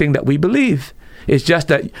disprove anything that we believe. It's just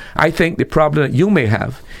that I think the problem that you may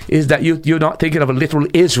have is that you're not thinking of a literal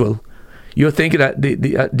Israel. You're thinking that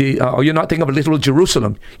or you're not thinking of a literal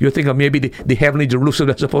Jerusalem. You're thinking of maybe the heavenly Jerusalem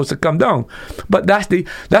that's supposed to come down. But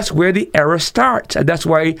that's where the error starts, and that's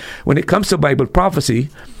why when it comes to Bible prophecy,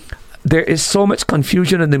 there is so much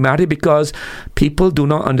confusion in the matter, because people do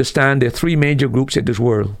not understand there are three major groups in this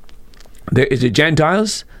world. There is the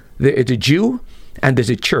Gentiles, there is a Jew, and there's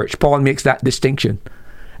a church. Paul makes that distinction.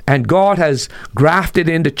 And God has grafted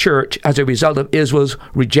in the church as a result of Israel's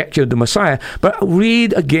rejection of the Messiah. But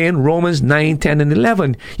read again Romans 9, 10, and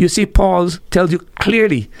 11. You see, Paul tells you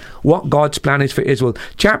clearly what God's plan is for Israel.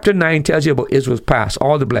 Chapter 9 tells you about Israel's past,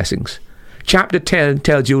 all the blessings. Chapter 10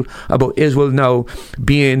 tells you about Israel now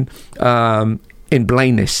being in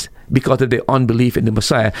blindness because of their unbelief in the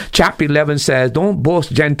Messiah. Chapter 11 says, don't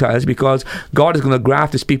boast, Gentiles, because God is going to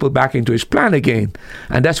graft his people back into his plan again.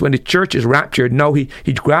 And that's when the church is raptured. Now he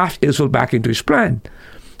grafts Israel back into his plan.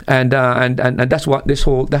 And that's what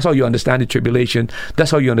that's how you understand the tribulation.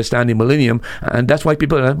 That's how you understand the millennium. And that's why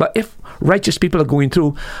people but if righteous people are going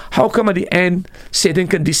through, how come at the end Satan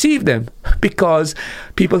can deceive them? Because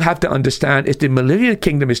people have to understand it's the millennial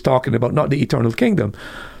kingdom is talking about, not the eternal kingdom.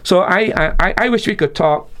 So I wish we could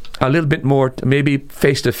talk a little bit more, maybe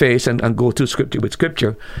face to face, and go through scripture with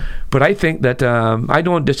scripture. But I think that I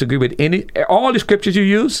don't disagree with all the scriptures you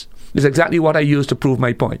use is exactly what I use to prove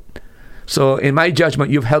my point. So in my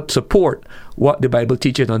judgment, you've helped support what the Bible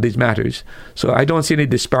teaches on these matters. So I don't see any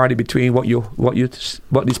disparity between what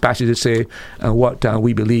these passages say and what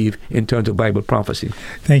we believe in terms of Bible prophecy.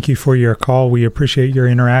 Thank you for your call. We appreciate your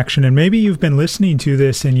interaction. And maybe you've been listening to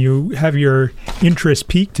this and you have your interest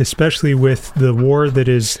piqued, especially with the war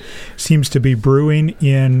that seems to be brewing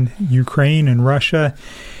in Ukraine and Russia.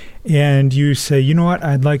 And you say, you know what,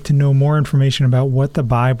 I'd like to know more information about what the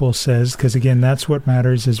Bible says, because again, that's what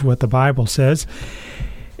matters, is what the Bible says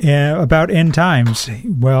about end times.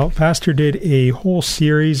 Well, Pastor did a whole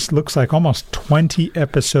series, looks like almost 20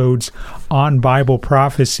 episodes on Bible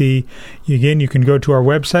prophecy. Again, you can go to our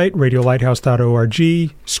website,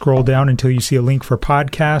 radiolighthouse.org, scroll down until you see a link for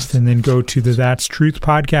podcast, and then go to the That's Truth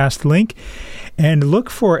podcast link. And look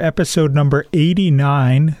for episode number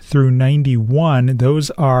 89 through 91. Those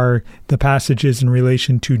are the passages in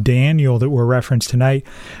relation to Daniel that were referenced tonight.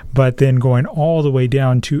 But then going all the way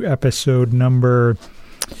down to episode number,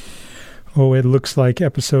 it looks like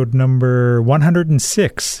episode number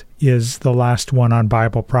 106 is the last one on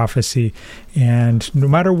Bible prophecy. And no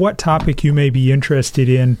matter what topic you may be interested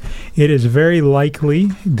in, it is very likely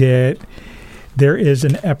that there is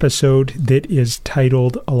an episode that is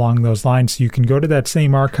titled along those lines. So you can go to that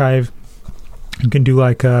same archive. You can do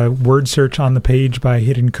like a word search on the page by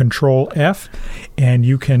hitting Control F, and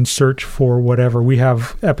you can search for whatever. We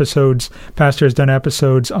have episodes, Pastor has done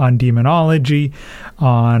episodes on demonology,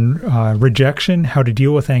 on rejection, how to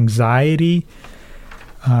deal with anxiety,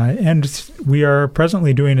 and we are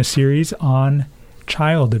presently doing a series on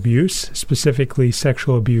child abuse, specifically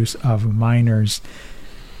sexual abuse of minors.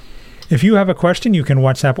 If you have a question, you can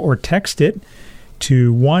WhatsApp or text it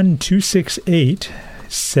to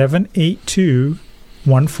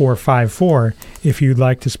 1-268-782-1454. If you'd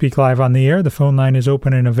like to speak live on the air, the phone line is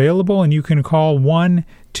open and available, and you can call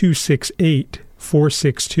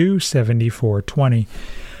 1-268-462-7420.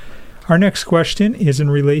 Our next question is in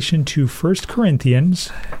relation to 1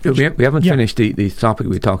 Corinthians. We haven't finished the topic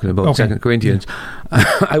we're talking about, okay. 2 Corinthians. Yeah.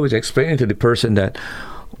 I was explaining to the person that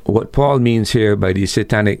what Paul means here by the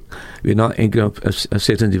satanic, we're not ignorant of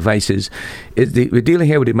Satan's devices, is we're dealing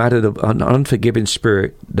here with the matter of an unforgiving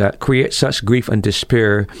spirit that creates such grief and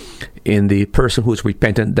despair in the person who is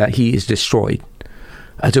repentant that he is destroyed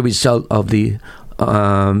as a result of the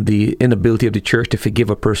inability of the church to forgive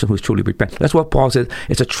a person who is truly repentant. That's what Paul says.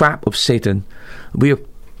 It's a trap of Satan. We have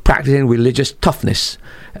practicing religious toughness.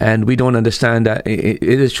 And we don't understand that it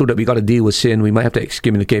is true that we got to deal with sin. We might have to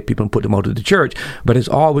excommunicate people and put them out of the church, but it's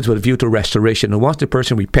always with a view to restoration. And once the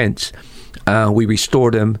person repents, we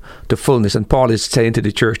restore them to fullness. And Paul is saying to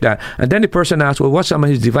the church that. And then the person asks, well, what's some of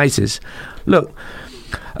his devices? Look,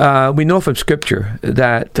 we know from Scripture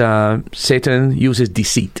that Satan uses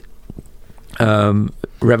deceit.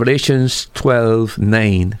 Revelations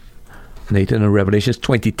 12:9, Nathan, and Revelations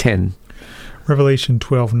 20:10. Revelation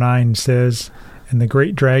 12:9 says, "And the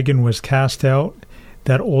great dragon was cast out,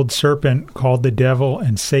 that old serpent called the devil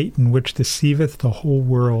and Satan, which deceiveth the whole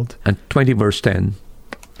world." And 20 verse 10.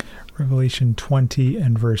 Revelation 20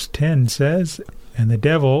 and verse 10 says, "And the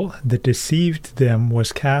devil that deceived them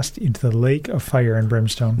was cast into the lake of fire and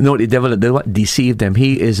brimstone." No, the devil that deceived them.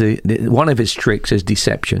 He is one of his tricks is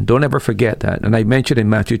deception. Don't ever forget that. And I mentioned in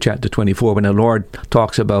Matthew chapter 24 when the Lord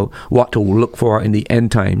talks about what to look for in the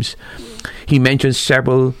end times. He mentions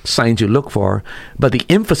several signs you look for, but the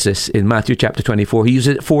emphasis in Matthew chapter 24, he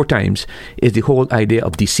uses it 4 times, is the whole idea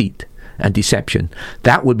of deceit and deception.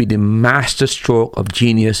 That would be the master stroke of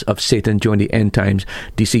genius of Satan during the end times.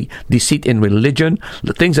 Deceit in religion.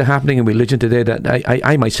 The things are happening in religion today that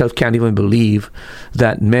I myself can't even believe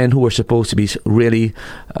that men who are supposed to be really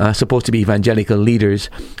supposed to be evangelical leaders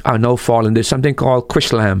are now falling. There's something called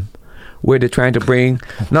Chrislam, where they're trying to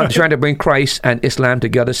bring Christ and Islam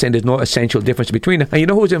together, saying there's no essential difference between them. And you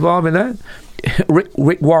know who's involved in that?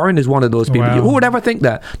 Rick Warren is one of those people. Wow. Who would ever think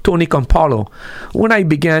that? Tony Campolo. When I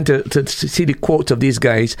began to see the quotes of these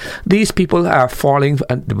guys, these people are falling,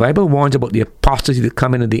 and the Bible warns about the apostasy that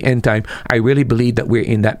come in at the end time. I really believe that we're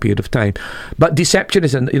in that period of time. But deception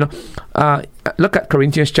is, look at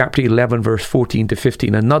Corinthians chapter 11, verse 14 to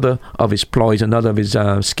 15, another of his ploys, another of his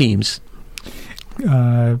schemes.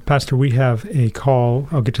 Pastor, we have a call.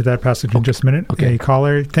 I'll get to that passage in just a minute. Okay. A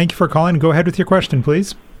caller. Thank you for calling. Go ahead with your question,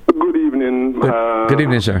 please. Good evening. Good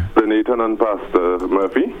evening, sir. Nathan and Pastor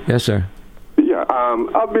Murphy. Yes, sir. Yeah,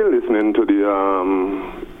 I've been listening to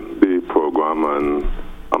the program, and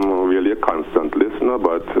I'm really a constant listener,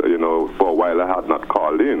 but, for a while I had not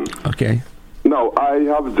called in. Okay. Now, I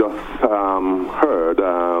have just heard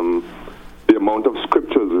the amount of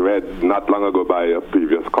scriptures read not long ago by a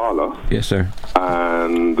previous caller. Yes, sir.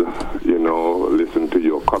 And, listen to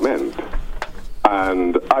your comment.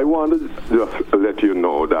 And I want to just let you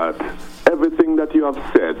know that everything that you have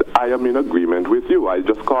said, I am in agreement with you. I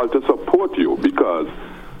just called to support you because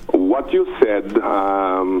what you said,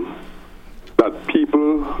 that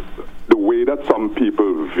people, the way that some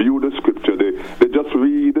people view the scripture, they just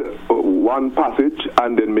read one passage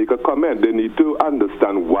and then make a comment. They need to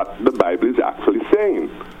understand what the Bible is actually saying.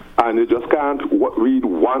 And you just can't read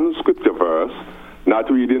one scripture verse, not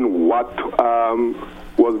reading what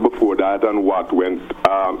was before that and what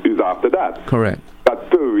is after that. Correct.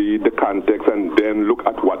 Got to read the context and then look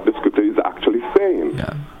at what the scripture is actually saying.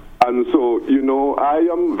 Yeah. And so, I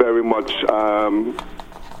am very much,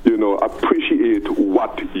 appreciate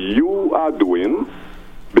what you are doing,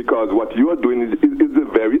 because what you are doing is the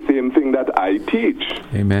very same thing that I teach.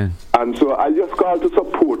 Amen. And so I just call to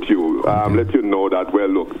support you, let you know that, well,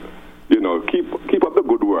 look, keep up the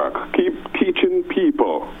good work. Keep teaching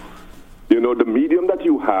people. The medium that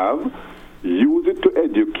you have, use it to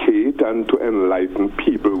educate and to enlighten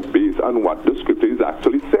people based on what the scripture is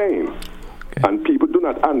actually saying. Okay. And people do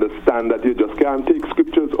not understand that you just can't take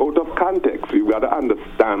scriptures out of context. You've got to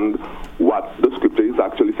understand what the scripture is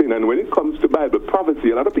actually saying. And when it comes to Bible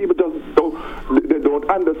prophecy, a lot of people don't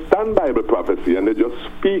understand Bible prophecy, and they just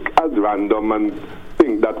speak as random and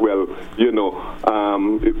think that, well,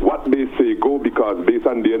 what they say go because based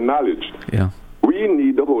on their knowledge. Yeah. We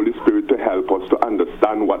need the Holy Spirit to help us to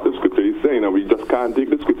understand what the scripture is saying, and we just can't take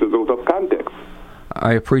the scriptures out of context.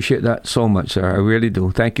 I appreciate that so much, sir. I really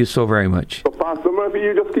do. Thank you so very much. So, Pastor Murphy,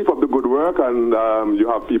 you just keep up the good work, and you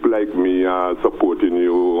have people like me supporting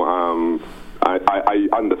you. I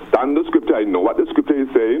understand the scripture. I know what the scripture is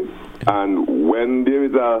saying. Yeah. And when there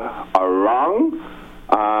is a wrong,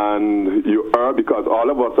 and you err, because all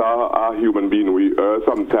of us are human beings, we err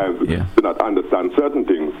sometimes, do not understand certain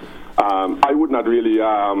things. I would not really,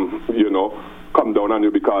 come down on you,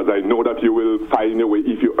 because I know that you will find your way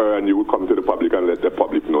if you err, and you will come to the public and let the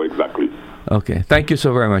public know exactly. Okay. Thank you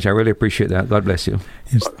so very much. I really appreciate that. God bless you.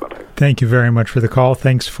 Yes. Thank you very much for the call.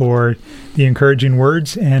 Thanks for the encouraging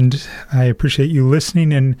words, and I appreciate you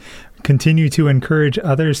listening. And Continue to encourage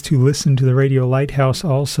others to listen to the Radio Lighthouse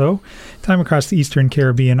also. Time across the Eastern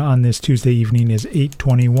Caribbean on this Tuesday evening is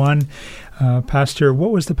 8:21. Pastor,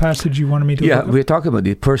 what was the passage you wanted me to look up? We're talking about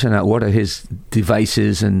the person, what are his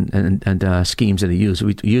devices and schemes that he used.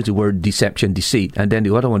 We use the word deception, deceit. And then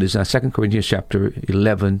the other one is 2 Corinthians chapter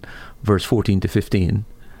 11, verse 14 to 15.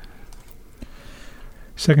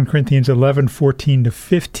 2 Corinthians 11, 14 to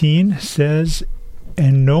 15 says,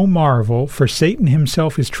 "And no marvel, for Satan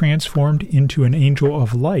himself is transformed into an angel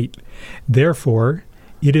of light. Therefore,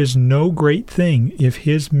 it is no great thing if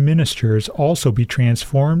his ministers also be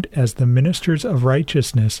transformed as the ministers of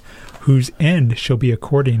righteousness, whose end shall be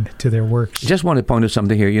according to their works." Just want to point out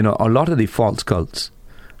something here. You know, a lot of the false cults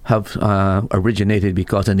have originated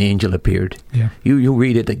because an angel appeared. Yeah. You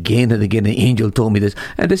read it again and again, the angel told me this.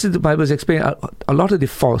 And this is the Bible's explaining. A lot of the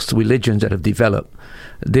false religions that have developed,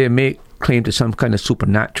 they make claim to some kind of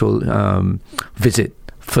supernatural visit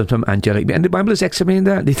from some angelic being. And the Bible is explaining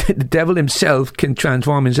that. The devil himself can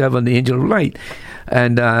transform himself into the angel of light.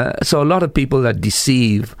 And so a lot of people are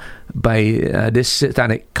deceived by this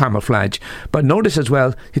satanic camouflage. But notice as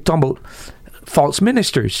well, he's talking about false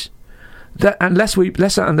ministers.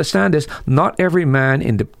 Let's understand this, not every man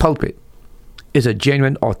in the pulpit is a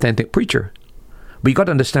genuine, authentic preacher. We got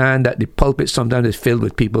to understand that the pulpit sometimes is filled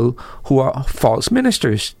with people who are false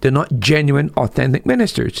ministers. They're not genuine, authentic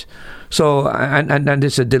ministers. So, and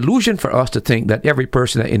it's a delusion for us to think that every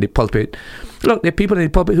person in the pulpit, look, there are people in the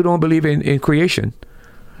pulpit who don't believe in creation.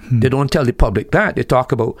 They don't tell the public that. They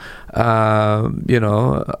talk about,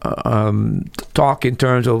 talk in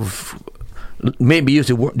terms of, maybe use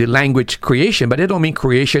the language creation, but they don't mean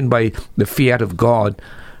creation by the fiat of God.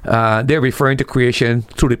 They're referring to creation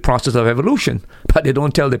through the process of evolution, but they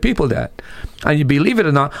don't tell the people that. And you believe it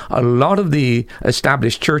or not, a lot of the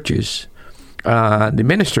established churches, the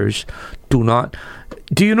ministers, do not.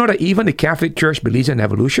 Do you know that even the Catholic Church believes in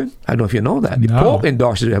evolution? I don't know if you know that. The Pope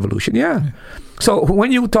endorses evolution, yeah. So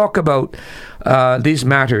when you talk about these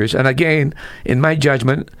matters, and again, in my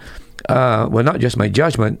judgment, not just my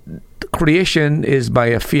judgment, creation is by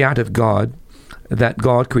a fiat of God, that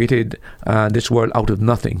God created this world out of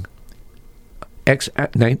nothing. Ex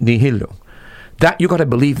nihilo. That you got to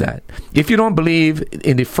believe that. If you don't believe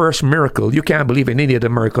in the first miracle, you can't believe in any other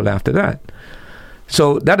miracle after that.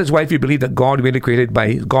 So that is why if you believe that God really created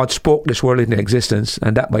God spoke this world into existence,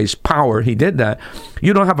 and that by His power He did that,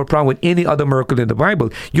 you don't have a problem with any other miracle in the Bible.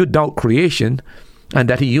 You doubt creation, and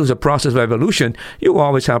that He used a process of evolution, you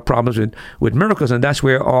always have problems with miracles, and that's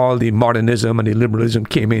where all the modernism and the liberalism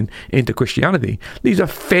came into Christianity. These are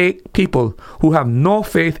fake people who have no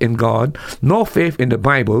faith in God, no faith in the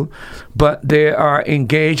Bible, but they are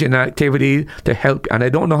engaged in activity to help, and I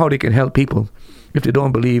don't know how they can help people if they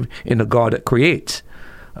don't believe in a God that creates.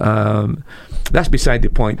 That's beside the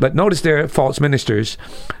point. But notice there are false ministers.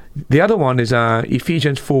 The other one is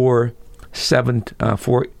Ephesians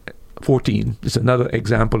 4:14 is another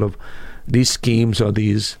example of these schemes or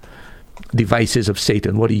these devices of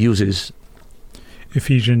Satan, what he uses.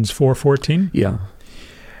 Ephesians 4:14? Yeah.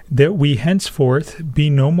 "That we henceforth be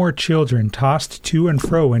no more children, tossed to and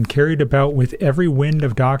fro and carried about with every wind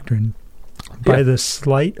of doctrine, by the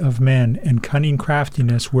sleight of men and cunning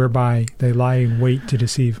craftiness whereby they lie in wait to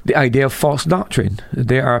deceive." The idea of false doctrine.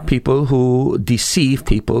 There are people who deceive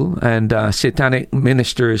people, and satanic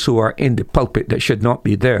ministers who are in the pulpit that should not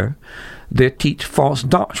be there. They teach false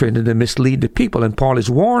doctrine and they mislead the people, and Paul is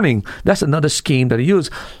warning. That's another scheme that he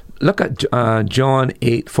used. Look at John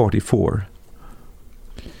 8:44.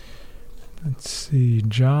 Let's see.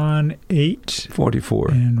 John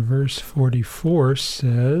 8:44 and verse 44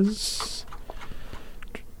 says,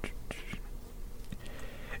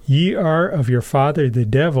 "Ye are of your father the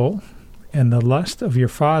devil, and the lust of your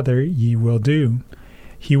father ye will do.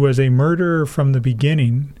 He was a murderer from the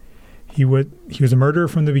beginning. He was a murderer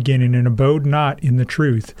from the beginning, and abode not in the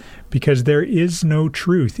truth, because there is no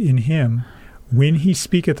truth in him. When he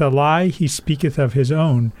speaketh a lie, he speaketh of his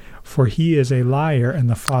own, for he is a liar and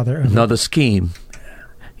the father of another scheme.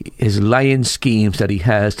 His lying schemes that he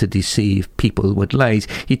has to deceive people with lies.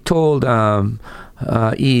 He told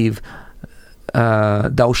Eve,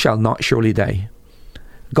 thou shalt not surely die.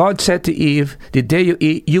 God said to Eve, the day you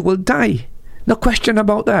eat, you will die. No question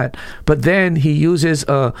about that. But then he uses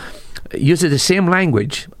the same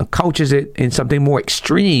language, couches it in something more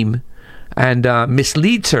extreme, and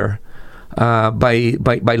misleads her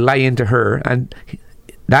by lying to her. And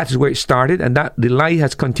that's where it started, and that the lie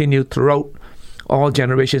has continued throughout all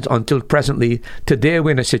generations until presently. Today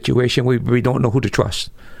we're in a situation where we don't know who to trust.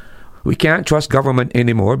 We can't trust government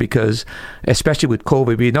anymore because, especially with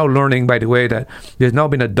COVID, we're now learning, by the way, that there's now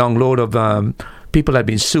been a download of people have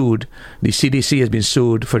been sued. The CDC has been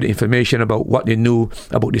sued for the information about what they knew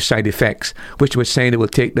about the side effects, which was saying it will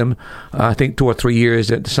take them, I think, 2 or 3 years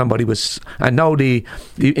that somebody was... And now the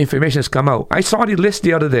information has come out. I saw the list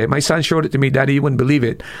the other day. My son showed it to me. Daddy, you wouldn't believe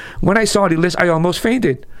it. When I saw the list, I almost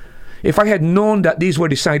fainted. If I had known that these were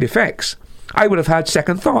the side effects, I would have had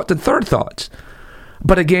second thoughts and third thoughts.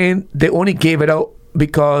 But again, they only gave it out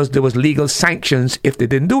because there was legal sanctions if they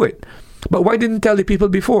didn't do it. But why didn't tell the people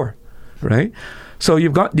before, right? So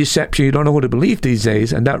you've got deception. You don't know who to believe these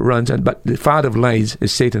days, and that runs. But the father of lies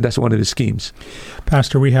is Satan. That's one of his schemes.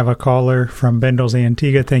 Pastor, we have a caller from Bendel's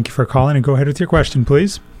Antigua. Thank you for calling, and go ahead with your question,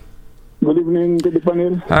 please. Good evening to the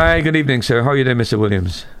panel. Hi, good evening, sir. How are you doing, Mr.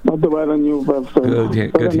 Williams? Not too bad on you, Pastor.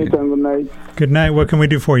 Good night. Good night. What can we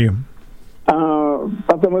do for you?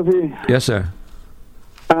 Pastor Murphy. Yes, sir.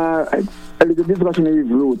 A little discussion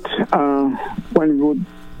with Ruth. When Ruth,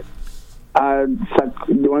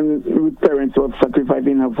 the one Ruth's parents were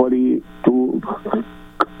sacrificing her for to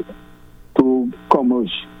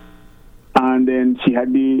Chemosh, and then she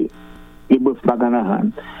had the birthmark on her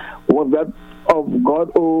hand. Was that of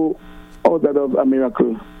God or that of a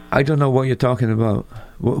miracle? I don't know what you're talking about.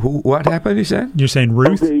 What happened, you said? You're saying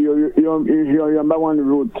Ruth? Okay, you remember one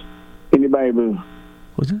Ruth in the Bible.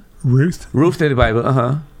 What's it? Ruth? Ruth in the Bible,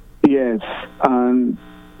 uh-huh. Yes, and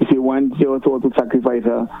she was told to sacrifice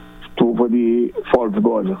her for the false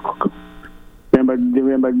god.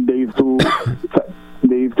 Remember they used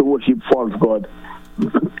to worship false god.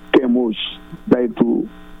 Chemosh, tried to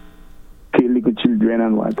kill little children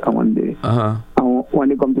and one day. Uh-huh. And when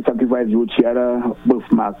they come to sacrifice Ruth, she had a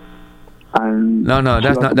birthmark. And no,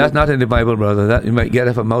 that's not in the Bible, brother. That you might get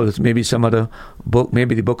it from out. Maybe some other book,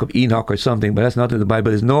 maybe the book of Enoch or something, but that's not in the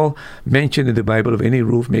Bible. There's no mention in the Bible of any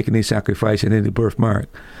Ruth making a sacrifice in any birthmark.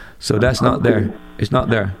 So that's not there. It's not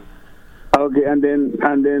there. Okay, and then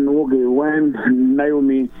okay, when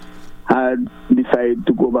Naomi had decided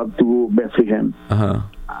to go back to Bethlehem, uh-huh,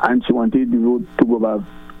 and she wanted Ruth to go back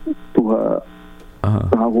to her, uh-huh,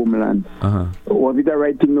 to her homeland, uh-huh, was it the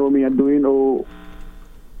right thing Naomi had doing, or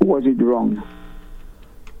was it wrong?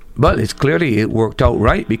 But it's clearly it worked out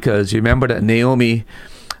right, because you remember that Naomi,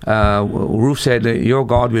 Ruth said, your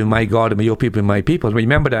God will be my God and your people will be my people.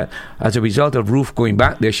 Remember that as a result of Ruth going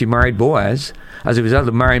back there, she married Boaz. As a result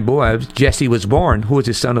of marrying Boaz, Jesse was born, who was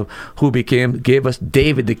the son of, gave us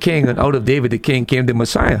David the king, and out of David the king came the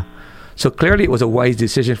Messiah. So clearly it was a wise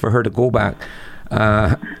decision for her to go back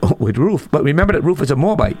with Ruth. But remember that Ruth is a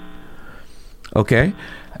Moabite. Okay?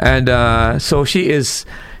 And so she is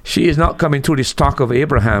not coming through the stock of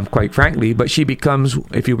Abraham, quite frankly, but she becomes,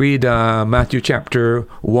 if you read Matthew chapter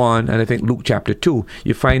 1 and I think Luke chapter 2,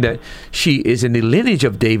 you find that she is in the lineage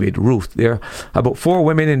of David, Ruth. There are about 4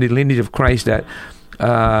 women in the lineage of Christ that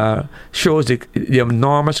shows the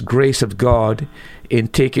enormous grace of God in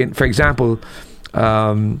taking, for example,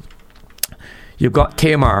 you've got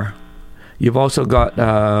Tamar, you've also got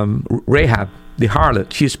Rahab, the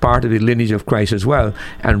harlot. She's part of the lineage of Christ as well.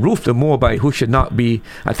 And Ruth the Moabite, who should not be,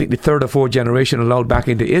 I think, the 3rd or 4th generation allowed back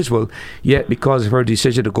into Israel, yet because of her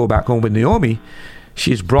decision to go back home with Naomi,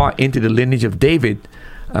 she's brought into the lineage of David,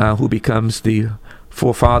 who becomes the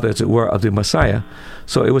forefather, as it were, of the Messiah.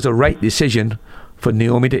 So it was a right decision for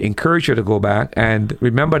Naomi to encourage her to go back. And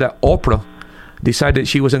remember that Oprah decided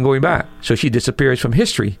she wasn't going back, so she disappears from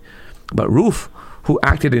history. But Ruth, who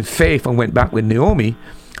acted in faith and went back with Naomi,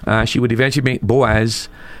 she would eventually meet Boaz,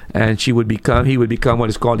 and he would become what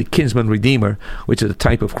is called the kinsman redeemer, which is a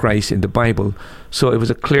type of Christ in the Bible. So it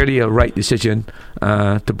was clearly a right decision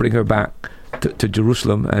to bring her back to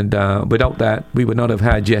Jerusalem, and without that, we would not have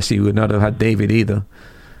had Jesse, we would not have had David either.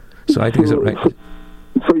 So I think it's right.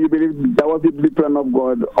 So you believe that was the plan of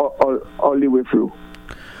God all the way through?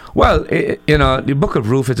 Well, the book of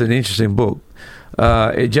Ruth is an interesting book.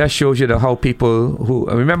 It just shows you how people who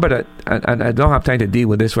remember that, and I don't have time to deal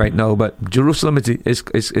with this right now, but Jerusalem is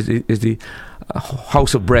the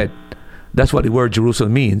house of bread. That's what the word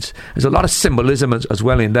Jerusalem means. There's a lot of symbolism as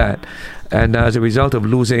well in that, and as a result of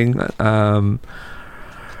losing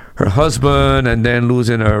her husband and then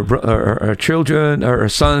losing her children, her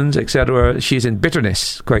sons, etc., she's in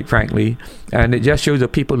bitterness, quite frankly, and it just shows the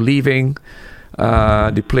people leaving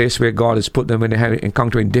the place where God has put them when they're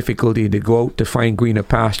encountering difficulty. They go out to find greener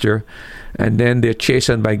pasture, and then they're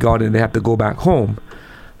chastened by God and they have to go back home.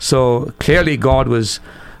 So clearly God was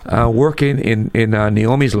working in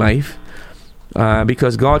Naomi's life,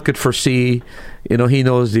 because God could foresee, he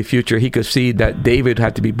knows the future. He could see that David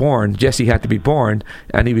had to be born, Jesse had to be born,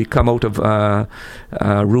 and he would come out of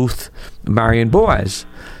Ruth marrying Boaz.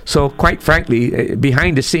 So quite frankly,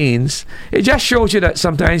 behind the scenes, it just shows you that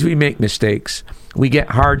sometimes we make mistakes. We get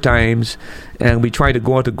hard times, and we try to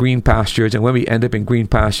go into green pastures, and when we end up in green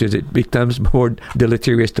pastures, it becomes more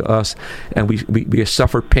deleterious to us, and we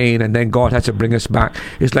suffer pain, and then God has to bring us back.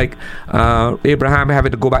 It's like Abraham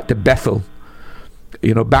having to go back to Bethel.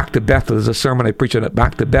 Back to Bethel. There's a sermon I preach on it,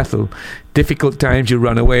 back to Bethel. Difficult times, you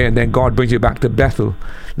run away, and then God brings you back to Bethel.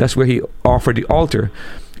 That's where he offered the altar.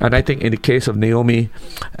 And I think in the case of Naomi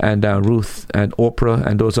and Ruth and Oprah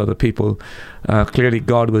and those other people, clearly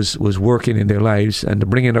God was working in their lives and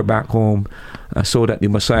bringing her back home so that the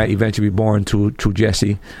Messiah eventually be born through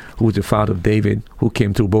Jesse, who was the father of David, who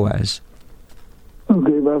came through Boaz.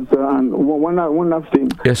 Okay, Pastor, and one last thing.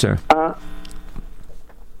 Yes, sir.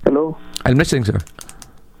 Hello? I'm listening, sir.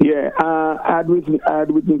 Yeah, I had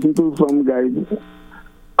witnessed to some guys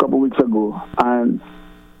a couple weeks ago, and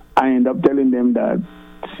I ended up telling them that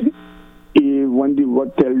when they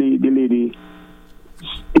would tell the lady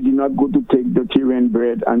it is not good to take the children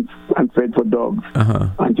bread and feed for dogs.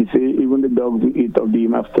 And she say even the dogs will eat of the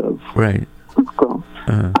masters. Right.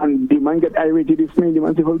 And the man get irritated with me. The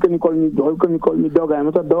man say, how can you call me dog? I am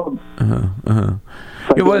not a dog.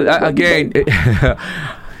 Yeah, well, again,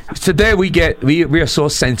 today we are so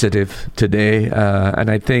sensitive today, and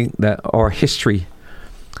I think that our history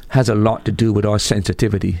has a lot to do with our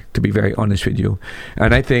sensitivity, to be very honest with you.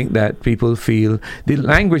 And I think that people feel the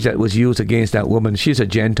language that was used against that woman, she's a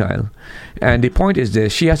Gentile. And the point is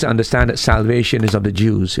this, she has to understand that salvation is of the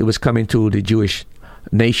Jews. It was coming to the Jewish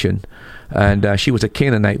nation. And she was a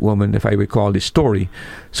Canaanite woman, if I recall the story.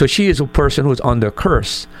 So she is a person who is under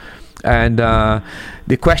curse. And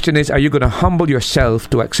the question is, are you going to humble yourself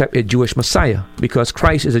to accept a Jewish Messiah? Because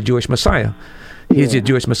Christ is a Jewish Messiah. He's a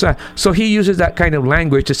Jewish Messiah. So he uses that kind of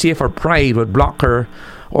language to see if her pride would block her,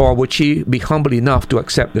 or would she be humble enough to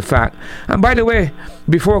accept the fact. And by the way,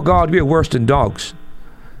 before God, we are worse than dogs.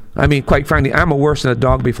 I mean, quite frankly, I'm worse than a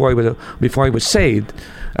dog before I was saved.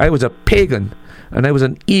 I was a pagan, and I was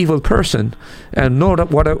an evil person, and know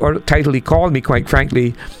that what title he called me, quite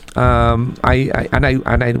frankly, I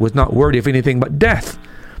was not worthy of anything but death.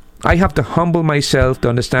 I have to humble myself to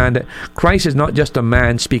understand that Christ is not just a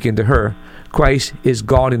man speaking to her. Christ is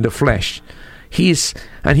God in the flesh. He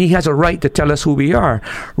has a right to tell us who we are.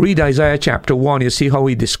 Read Isaiah chapter 1. You see how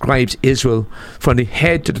he describes Israel from the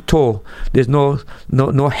head to the toe. There's no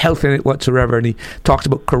health in it whatsoever, and he talks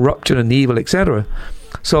about corruption and evil, etc.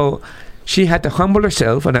 So she had to humble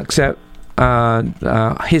herself and accept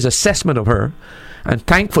his assessment of her. And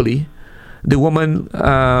thankfully, the woman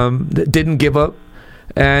didn't give up,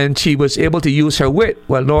 and she was able to use her wit.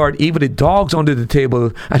 Well, Lord, even the dogs under the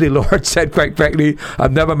table, and the Lord said, quite frankly,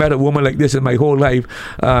 I've never met a woman like this in my whole life.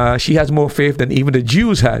 She has more faith than even the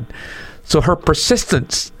Jews had. So her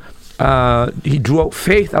persistence, he drew out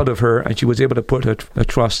faith out of her, and she was able to put her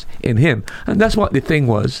trust in him. And that's what the thing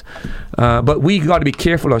was. But we got to be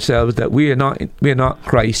careful ourselves that we are not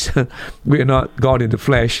Christ. We are not God in the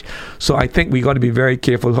flesh. So I think we got to be very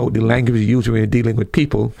careful how the language we use when we're dealing with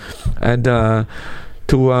people. And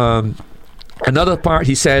another part,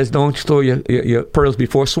 he says, don't throw your pearls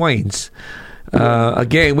before swines.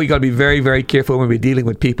 Again, we got to be very, very careful when we're dealing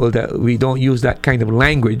with people that we don't use that kind of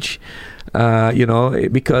language,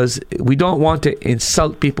 because we don't want to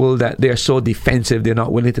insult people that they're so defensive they're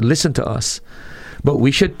not willing to listen to us. But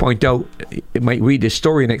we should point out, it might read the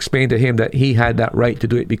story and explain to him that he had that right to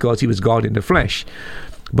do it because he was God in the flesh.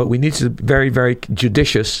 But we need to be very, very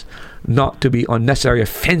judicious not to be unnecessarily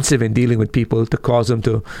offensive in dealing with people to cause them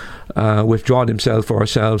to withdraw themselves for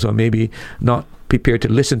ourselves, or maybe not prepared to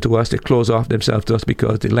listen to us, to close off themselves to us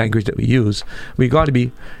because the language that we use. We got to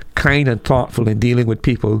be kind and thoughtful in dealing with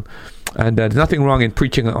people. And there's nothing wrong in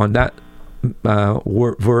preaching on that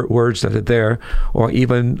words that are there, or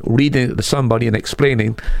even reading it to somebody and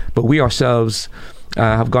explaining. But we ourselves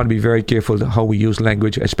have got to be very careful how we use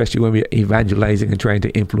language, especially when we're evangelizing and trying to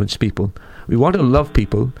influence people. We want to love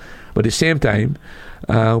people, but at the same time,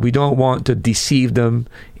 we don't want to deceive them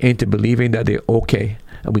into believing that they're okay.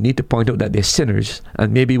 And we need to point out that they're sinners.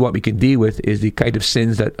 And maybe what we can deal with is the kind of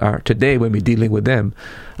sins that are today when we're dealing with them.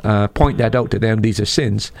 Point that out to them, these are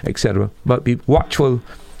sins, etc. But be watchful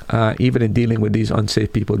even in dealing with these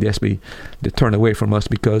unsafe people. Yes, they turn away from us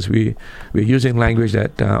because we're using language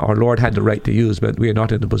that our Lord had the right to use, but we are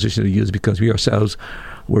not in the position to use because we ourselves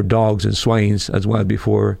were dogs and swines as well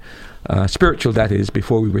before, spiritual that is,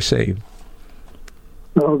 before we were saved.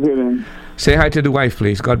 Okay then. Say hi to the wife,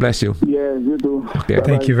 please. God bless you. Yes, you too. Okay.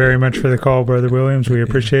 Thank you very much for the call, Brother Williams. We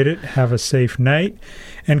appreciate it. Have a safe night,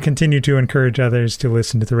 and continue to encourage others to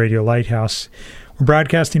listen to the Radio Lighthouse. We're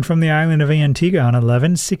broadcasting from the island of Antigua on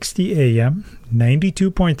 1160 AM,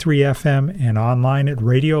 92.3 FM, and online at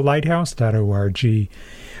radiolighthouse.org.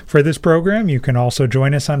 For this program, you can also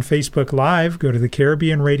join us on Facebook Live. Go to the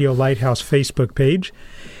Caribbean Radio Lighthouse Facebook page.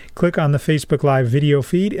 Click on the Facebook Live video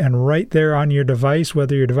feed, and right there on your device,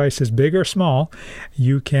 whether your device is big or small,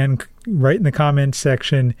 you can write in the comments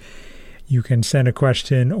section. You can send a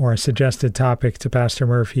question or a suggested topic to Pastor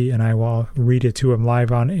Murphy, and I will read it to him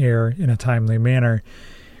live on air in a timely manner.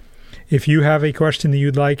 If you have a question that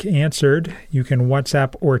you'd like answered, you can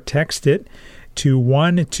WhatsApp or text it to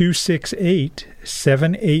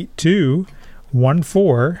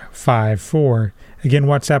 1-268-782-1454. Again,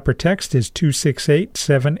 WhatsApp or text is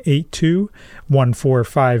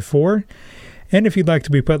 268-782-1454. And if you'd like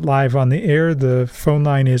to be put live on the air, the phone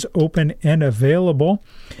line is open and available.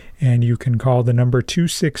 And you can call the number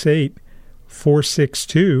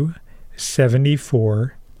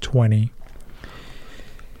 268-462-7420.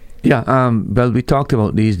 Yeah, well, we talked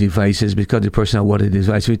about these devices because the person what a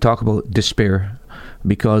device. We talk about despair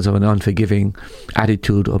because of an unforgiving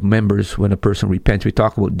attitude of members when a person repents. We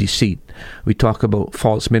talk about deceit. We talk about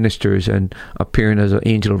false ministers and appearing as an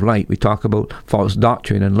angel of light. We talk about false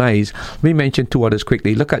doctrine and lies. Let me mention two others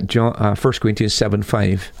quickly. Look at 1 Corinthians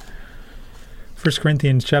 7:5. 1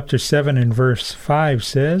 Corinthians chapter 7 and verse 5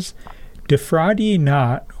 says, "Defraud ye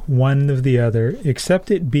not one of the other, except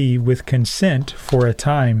it be with consent for a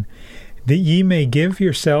time, that ye may give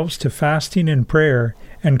yourselves to fasting and prayer,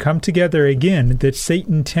 and come together again, that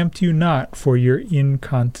Satan tempt you not for your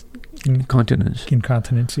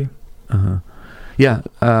incontinency." Yeah.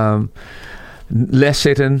 Lest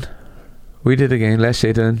Satan. Read it again. Lest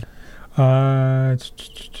Satan.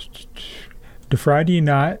 Defraud ye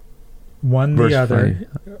not one verse the other.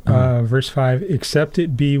 5. Verse 5, "Except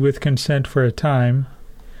it be with consent for a time,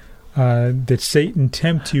 that Satan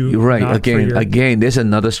tempt you." Right. Not Again, there's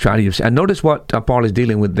another strategy. And notice what Paul is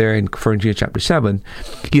dealing with there in Corinthians chapter 7.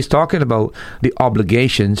 He's talking about the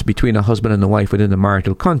obligations between a husband and a wife within the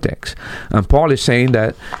marital context. And Paul is saying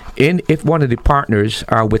that if one of the partners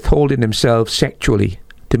are withholding themselves sexually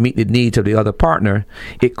to meet the needs of the other partner,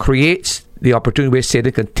 it creates the opportunity where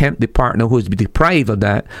Satan can tempt the partner who is deprived of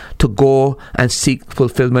that to go and seek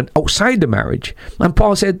fulfillment outside the marriage. And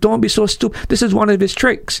Paul said, don't be so stupid. This is one of his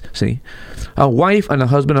tricks. See, a wife and a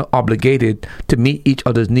husband are obligated to meet each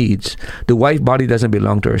other's needs. The wife's body doesn't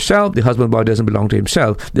belong to herself. The husband's body doesn't belong to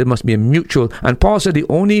himself. There must be a mutual. And Paul said the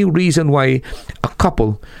only reason why a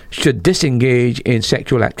couple should disengage in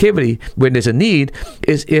sexual activity when there's a need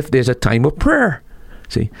is if there's a time of prayer.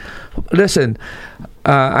 See, listen,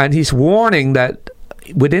 and he's warning that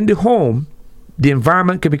within the home, the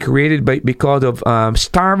environment can be created because of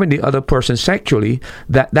starving the other person sexually.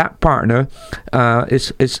 That partner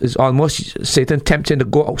is almost Satan tempts him to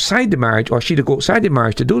go outside the marriage, or she to go outside the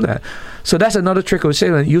marriage to do that. So that's another trick of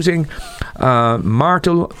Satan, using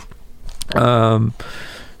marital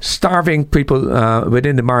starving people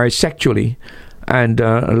within the marriage sexually. And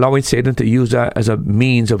allowing Satan to use that as a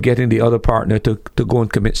means of getting the other partner to go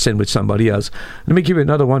and commit sin with somebody else. Let me give you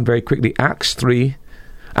another one very quickly. Acts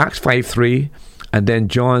 5:3, and then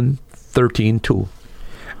John 13:2.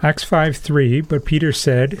 Acts 5:3, "But Peter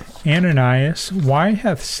said, Ananias, why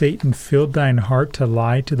hath Satan filled thine heart to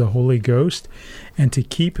lie to the Holy Ghost, and to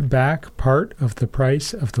keep back part of the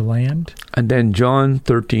price of the land?" And then John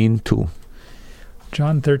 13:2.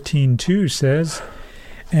 John 13:2 says,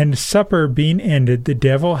 "And supper being ended, the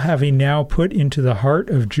devil having now put into the heart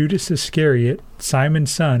of Judas Iscariot, Simon's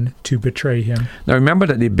son, to betray him." Now remember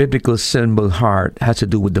that the biblical symbol heart has to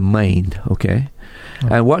do with the mind, okay?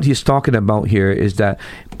 Okay. And what he's talking about here is that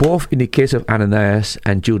both in the case of Ananias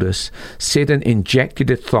and Judas, Satan injected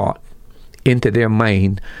a thought into their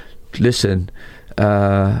mind. Listen, we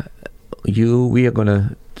are going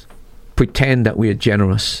to pretend that we are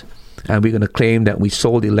generous. And we're going to claim that we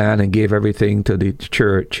sold the land and gave everything to the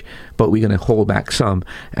church, but we're going to hold back some.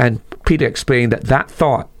 And Peter explained that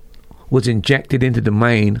thought was injected into the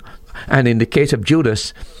mind. And in the case of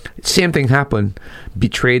Judas, same thing happened,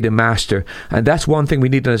 betrayed the master. And that's one thing we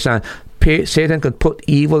need to understand. Satan can put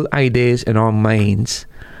evil ideas in our minds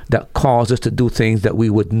that cause us to do things that we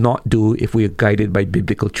would not do if we are guided by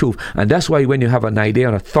biblical truth. And that's why when you have an idea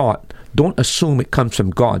or a thought, don't assume it comes from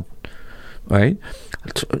God. Right?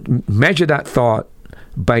 Measure that thought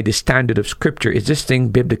by the standard of Scripture. Is this thing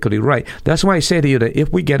biblically right? That's why I say to you that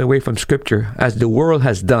if we get away from Scripture, as the world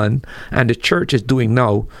has done and the church is doing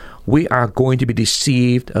now, we are going to be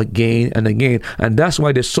deceived again and again. And that's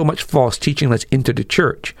why there's so much false teaching that's entered the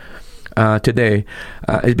church. today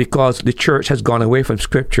is because the church has gone away from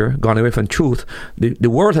Scripture, gone away from truth. The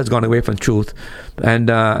world has gone away from truth, and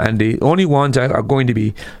the only ones that are going to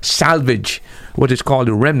be salvage what is called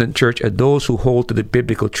the remnant church are those who hold to the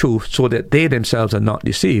biblical truth, so that they themselves are not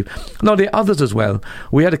deceived. Now there are others as well.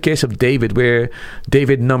 We had a case of David where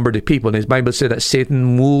David numbered the people, and his Bible said that Satan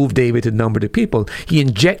moved David to number the people. He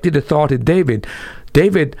injected a thought in David.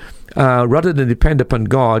 David, rather than depend upon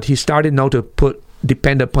God, he started now to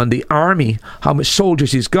depend upon the army, how much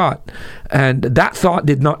soldiers he's got. And that thought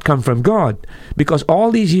did not come from God, because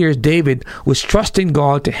all these years David was trusting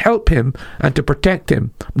God to help him and to protect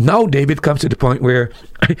him. Now David comes to the point where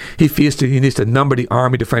he feels he needs to number the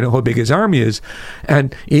army to find out how big his army is.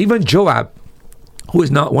 And even Joab, who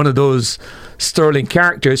is not one of those sterling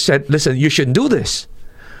characters, said, listen, you shouldn't do this.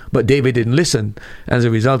 But David didn't listen. As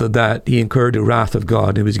a result of that, he incurred the wrath of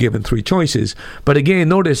God and was given 3 choices. But again,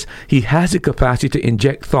 notice, he has the capacity to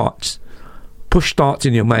inject thoughts, push thoughts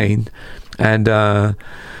in your mind, and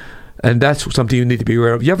that's something you need to be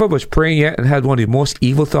aware of. You ever was praying yet and had one of the most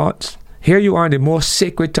evil thoughts? Here you are in the most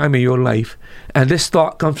sacred time of your life, and this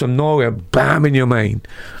thought comes from nowhere, bam, in your mind.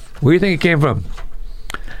 Where do you think it came from?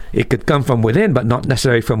 It could come from within, but not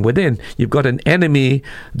necessarily from within. You've got an enemy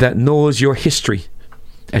that knows your history,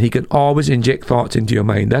 and he can always inject thoughts into your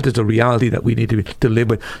mind. That is a reality that we need to live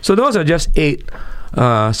with. So those are just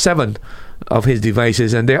 7 of his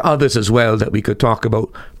devices, and there are others as well that we could talk about.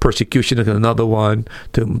 Persecution is another one,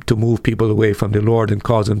 to move people away from the Lord and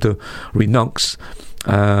cause them to renounce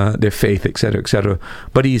their faith, etc., etc.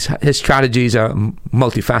 But his strategies are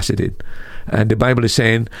multifaceted. And the Bible is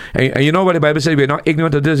saying, and you know what the Bible says, we're not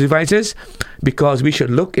ignorant of those devices, because we should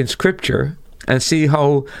look in Scripture and see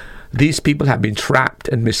how these people have been trapped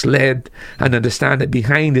and misled, and understand that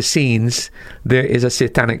behind the scenes there is a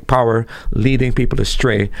satanic power leading people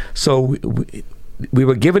astray. So we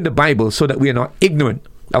were given the Bible so that we are not ignorant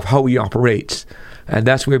of how he operates. And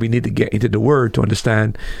that's where we need to get into the Word to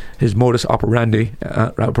understand his modus operandi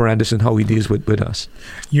and how he deals with us.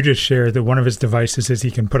 You just shared that one of his devices is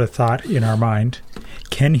he can put a thought in our mind.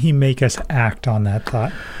 Can he make us act on that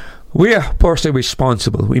thought? We are personally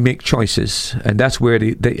responsible. We make choices, and that's where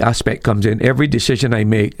the aspect comes in. Every decision I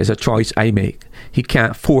make is a choice I make. He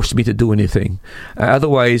can't force me to do anything.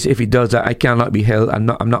 Otherwise, if he does that, I cannot be held. I'm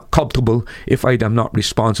not comfortable if I am not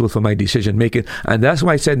responsible for my decision making. And that's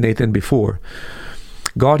why I said, Nathan, before,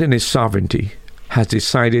 God in his sovereignty has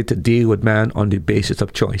decided to deal with man on the basis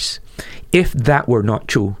of choice. If that were not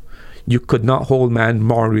true, you could not hold man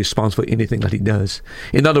morally responsible for anything that he does.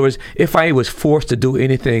 In other words, if I was forced to do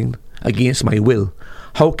anything against my will,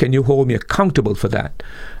 how can you hold me accountable for that?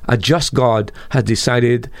 A just God has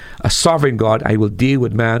decided, a sovereign God, I will deal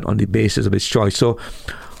with man on the basis of his choice. So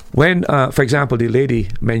when, for example, the lady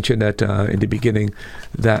mentioned that in the beginning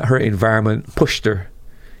that her environment pushed her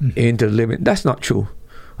into living, that's not true.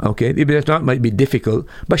 Okay, that might be difficult,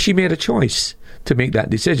 but she made a choice to make that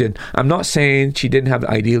decision. I'm not saying she didn't have the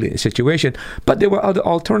ideal situation, but there were other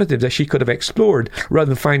alternatives that she could have explored rather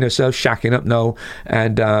than find herself shacking up now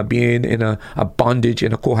and being in a bondage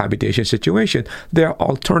in a cohabitation situation. There are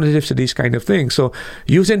alternatives to these kind of things. So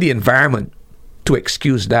using the environment to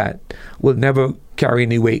excuse that will never carry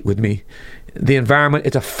any weight with me. The environment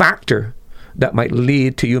is a factor that might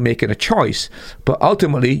lead to you making a choice, but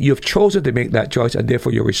ultimately you've chosen to make that choice, and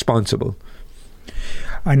therefore you're responsible.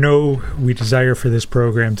 I know we desire for this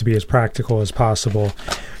program to be as practical as possible.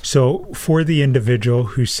 So for the individual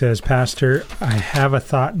who says, Pastor, I have a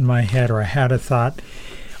thought in my head, or I had a thought,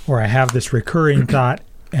 or I have this recurring thought,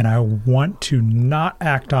 and I want to not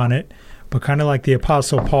act on it, but kind of like the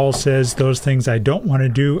Apostle Paul says, those things I don't want to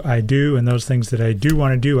do, I do, and those things that I do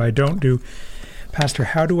want to do, I don't do. Pastor,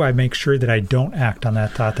 how do I make sure that I don't act on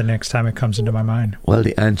that thought the next time it comes into my mind? Well,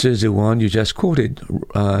 the answer is the one you just quoted,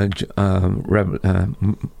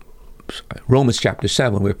 Romans chapter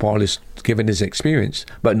 7, where Paul is given his experience.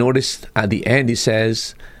 But notice at the end he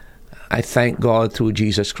says, I thank God through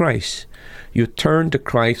Jesus Christ. You turn to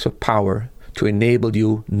Christ for power to enable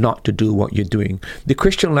you not to do what you're doing. The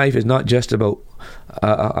Christian life is not just about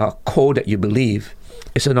a code that you believe.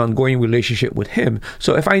 It's an ongoing relationship with him.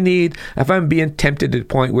 So if I'm being tempted to the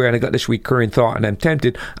point where I got this recurring thought and I'm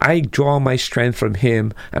tempted, I draw my strength from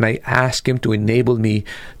him and I ask him to enable me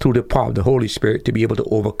through the power of the Holy Spirit to be able to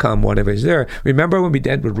overcome whatever is there. Remember when we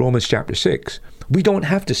dealt with Romans chapter 6, we don't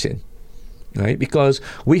have to sin, right? Because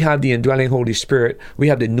we have the indwelling Holy Spirit. We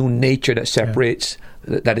have the new nature that separates,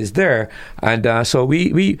 that is there. And so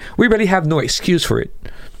we really have no excuse for it.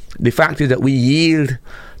 The fact is that we yield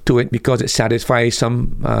to it because it satisfies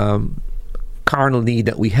some carnal need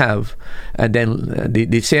that we have, and then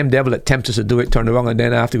the same devil that tempts us to do it turn around, and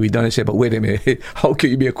then after we've done it say, but wait a minute, how can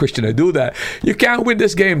you be a Christian and do that? You can't win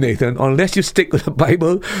this game, Nathan. Unless you stick with the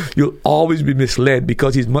Bible, you'll always be misled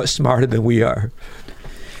because he's much smarter than we are.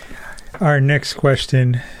 Our next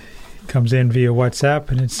question comes in via WhatsApp,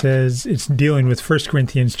 and it says it's dealing with 1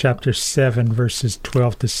 Corinthians chapter 7, verses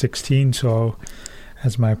 12 to 16. So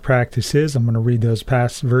as my practice is, I'm going to read those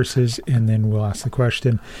past verses, and then we'll ask the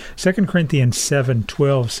question. 2 Corinthians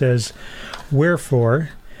 7:12 says, "Wherefore,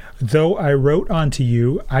 though I wrote unto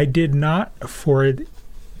you, I did not for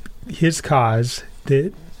his cause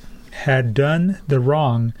that had done the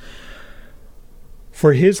wrong,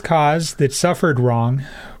 for his cause that suffered wrong,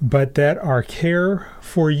 but that our care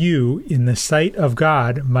for you in the sight of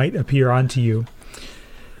God might appear unto you."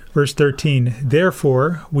 Verse 13,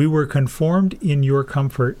 "Therefore we were conformed in your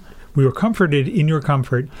comfort. We were comforted in your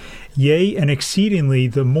comfort, yea, and exceedingly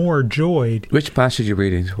the more joyed." Which passage are you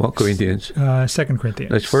reading? What Corinthians? 2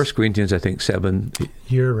 Corinthians. That's 1 Corinthians, I think, 7.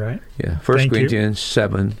 You're right. Yeah, 1 Corinthians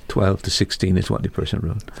 7, 12 to 16 is what the person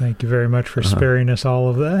wrote. Thank you very much for sparing us all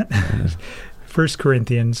of that. 1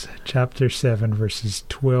 Corinthians chapter 7, verses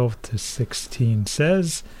 12 to 16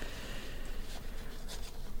 says,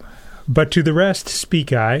 "But to the rest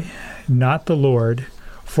speak I, not the Lord.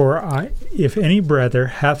 For if any brother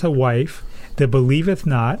hath a wife that believeth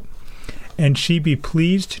not, and she be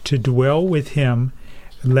pleased to dwell with him,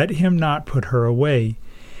 let him not put her away.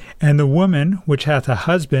 And the woman which hath a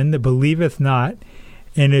husband that believeth not,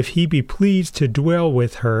 and if he be pleased to dwell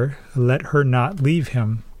with her, let her not leave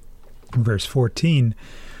him." Verse 14,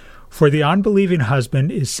 "For the unbelieving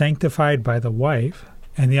husband is sanctified by the wife,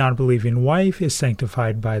 and the unbelieving wife is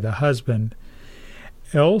sanctified by the husband.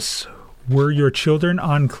 Else were your children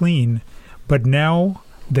unclean, but now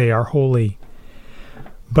they are holy.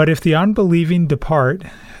 But if the unbelieving depart,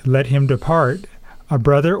 let him depart. A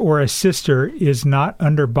brother or a sister is not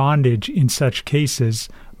under bondage in such cases,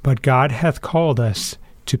 but God hath called us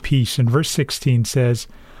to peace." And verse 16 says,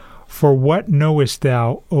 "For what knowest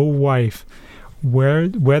thou, O wife,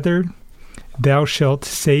 whether thou shalt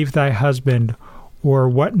save thy husband, or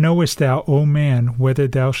what knowest thou, O man, whether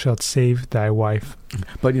thou shalt save thy wife?"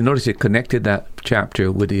 But you notice it connected that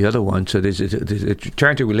chapter with the other one, so there's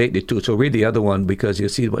trying to relate the two. So read the other one because you'll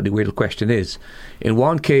see what the real question is. In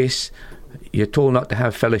one case, you're told not to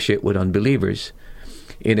have fellowship with unbelievers.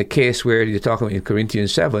 In a case where you're talking in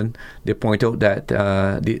Corinthians 7, they point out that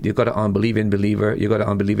you've got an unbelieving believer, you've got an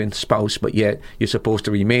unbelieving spouse, but yet you're supposed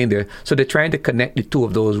to remain there. So they're trying to connect the two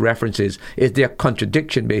of those references. Is there a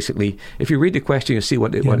contradiction, basically? If you read the question, you'll see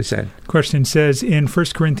what it said. Question says, in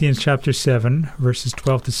 1 Corinthians chapter 7, verses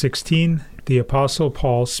 12 to 16, the Apostle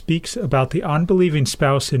Paul speaks about the unbelieving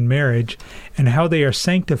spouse in marriage and how they are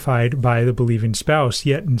sanctified by the believing spouse.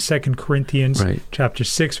 Yet in 2 Corinthians chapter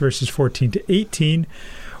 6, verses 14 to 18,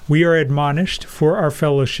 we are admonished for our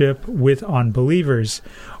fellowship with unbelievers.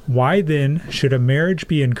 Why then should a marriage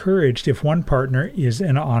be encouraged if one partner is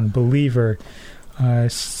an unbeliever?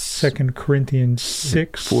 2 Corinthians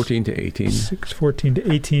 6, 14 to 18. 6, 14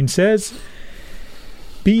 to 18 says,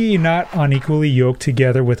 "Be ye not unequally yoked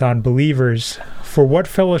together with unbelievers. For what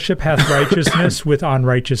fellowship hath righteousness with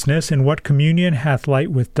unrighteousness? And what communion hath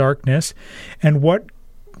light with darkness? And what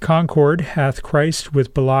concord hath Christ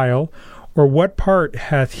with Belial? Or what part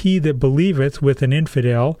hath he that believeth with an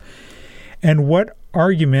infidel? And what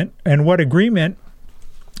agreement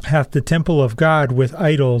hath the temple of God with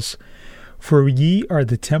idols? For ye are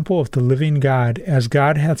the temple of the living God, as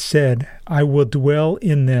God hath said, I will dwell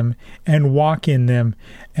in them, and walk in them,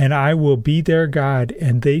 and I will be their God,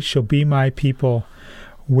 and they shall be my people.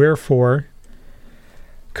 Wherefore,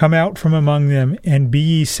 come out from among them, and be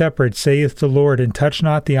ye separate, saith the Lord, and touch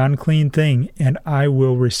not the unclean thing, and I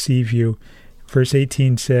will receive you." Verse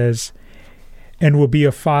 18 says, "And will be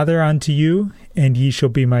a father unto you, and ye shall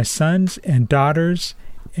be my sons and daughters,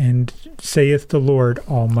 and saith the Lord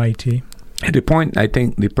Almighty." At the point, I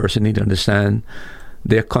think the person needs to understand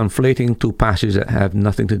they're conflating two passages that have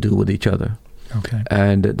nothing to do with each other. Okay.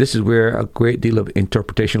 And this is where a great deal of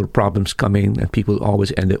interpretational problems come in, and people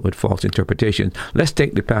always end up with false interpretations. Let's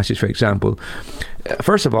take the passage, for example.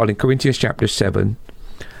 First of all, in Corinthians chapter 7,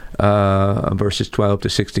 verses 12 to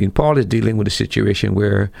 16, Paul is dealing with a situation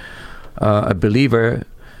where a believer,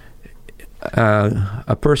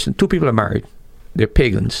 two people are married. They're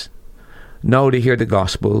pagans. Now they hear the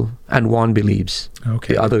gospel, and one believes.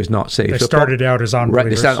 Okay. The other is not saved. They started out as unbelievers. Right,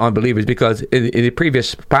 they started unbelievers because in the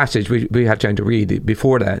previous passage we had time to read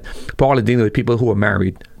before that, Paul is dealing with people who are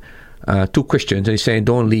married. two Christians, and he's saying,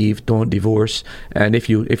 don't leave, don't divorce, and if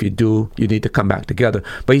you do, you need to come back together.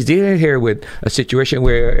 But he's dealing here with a situation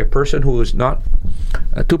where a person who is not,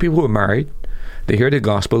 two people who are married, they hear the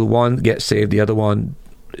gospel, one gets saved, the other one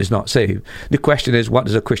is not saved. The question is, what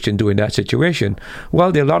does a Christian do in that situation?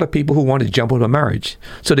 Well, there are a lot of people who want to jump out of marriage,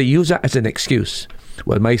 so they use that as an excuse.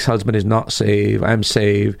 Well, my husband is not saved, I'm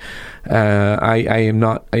saved, I am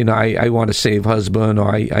not, I want to save husband,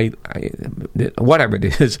 or I whatever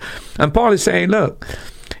it is. And Paul is saying, look,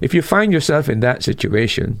 if you find yourself in that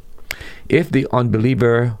situation, if the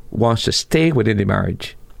unbeliever wants to stay within the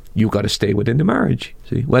marriage, you got to stay within the marriage,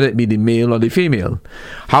 see, whether it be the male or the female.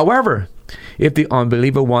 However, if the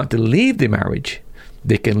unbeliever wants to leave the marriage,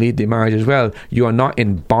 they can leave the marriage as well. You are not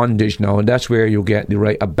in bondage now, and that's where you get the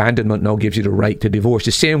right. Abandonment now gives you the right to divorce.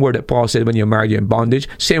 The same word that Paul said when you're married, you're in bondage,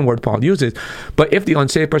 same word Paul uses. But if the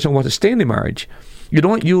unsaved person wants to stay in the marriage, you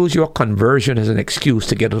don't use your conversion as an excuse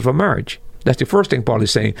to get out of a marriage. That's the first thing Paul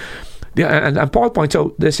is saying. And Paul points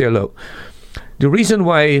out this here, look, the reason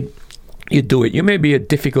why you do it, you may be a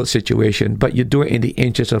difficult situation, but you do it in the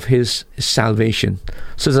interest of his salvation.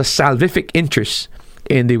 So there's a salvific interest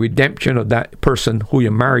in the redemption of that person who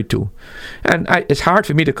you're married to. And it's hard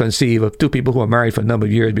for me to conceive of two people who were married for a number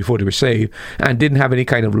of years before they were saved and didn't have any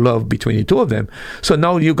kind of love between the two of them. So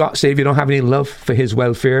now you got saved, you don't have any love for his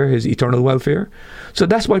welfare, his eternal welfare. So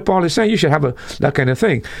that's why Paul is saying you should have that kind of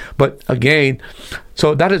thing. But again,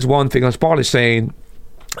 so that is one thing. As Paul is saying,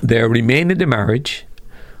 they remain in the marriage,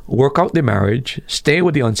 work out the marriage, stay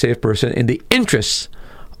with the unsaved person in the interests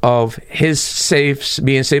of his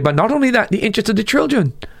being saved, but not only that, the interest of the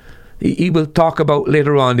children. He will talk about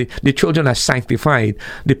later on the children are sanctified,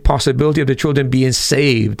 the possibility of the children being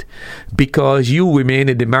saved because you remain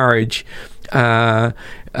in the marriage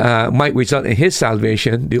might result in his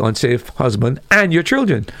salvation, the unsaved husband, and your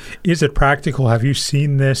children. Is it practical? Have you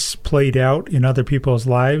seen this played out in other people's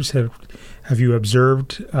lives? Have you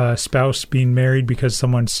observed a spouse being married because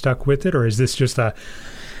someone's stuck with it, or is this just a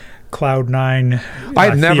Cloud Nine?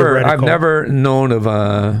 I've never known of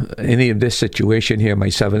any of this situation here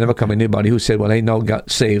myself. I've never come anybody who said, well, I now got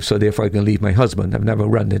saved, so therefore I can leave my husband. I've never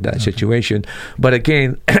run into that situation. But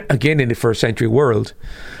again, in the first century world,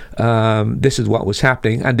 this is what was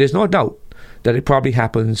happening. And there's no doubt that it probably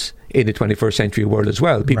happens in the 21st century world as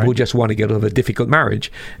well. People who just want to get out of a difficult marriage,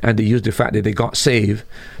 and they use the fact that they got saved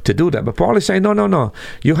to do that. But Paul is saying, no.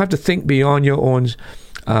 You have to think beyond your own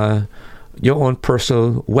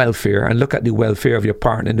personal welfare and look at the welfare of your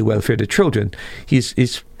partner and the welfare of the children.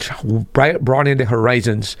 He's broadening the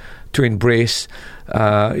horizons to embrace,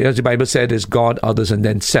 as the Bible said, is God, others, and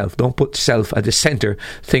then self. Don't put self at the center.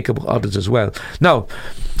 Think about others as well. Now,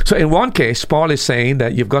 so in one case, Paul is saying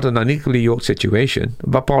that you've got an unequally yoked situation,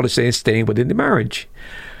 but Paul is saying staying within the marriage.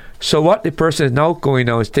 So what the person is now going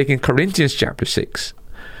now is taking Corinthians chapter 6,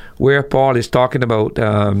 where Paul is talking about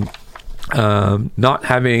not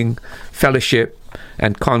having fellowship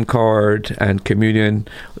and concord and communion.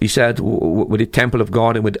 He said with the temple of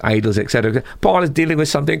God and with idols, etc. Paul is dealing with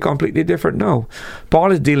something completely different now.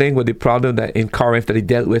 Paul is dealing with the problem that in Corinth that he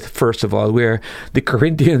dealt with first of all, where the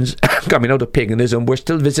Corinthians coming out of paganism were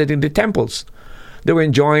still visiting the temples. They were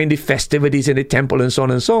enjoying the festivities in the temple and so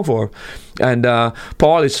on and so forth. And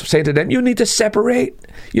Paul is saying to them, you need to separate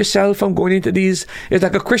yourself from going into these. It's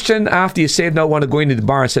like a Christian after you saved now want to go into the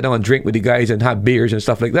bar and sit down and drink with the guys and have beers and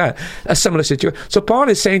stuff like that. A similar situation. So Paul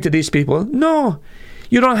is saying to these people, no,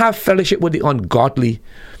 you don't have fellowship with the ungodly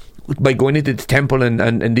by going into the temple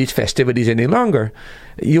and these festivities any longer.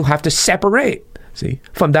 You have to separate. See,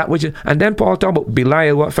 from that which is, and then Paul talked about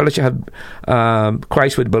Belial, what fellowship have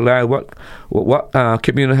Christ with Belial, what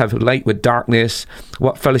communion have light with darkness,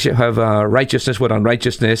 what fellowship have righteousness with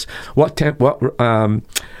unrighteousness, what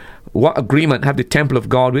agreement have the temple of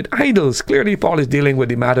God with idols. Clearly Paul is dealing with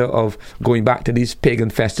the matter of going back to these pagan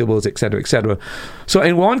festivals, etc., etc. So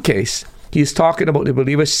in one case, he's talking about the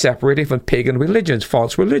believers separating from pagan religions,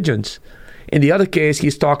 false religions. In the other case,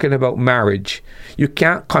 he's talking about marriage. You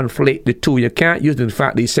can't conflate the two. You can't use the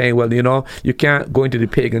fact that he's saying, well, you can't go into the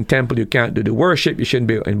pagan temple, you can't do the worship, you shouldn't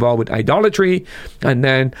be involved with idolatry, and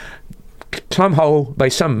then somehow, by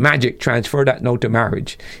some magic, transfer that now to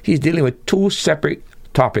marriage. He's dealing with two separate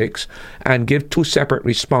topics and give two separate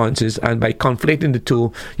responses, and by conflating the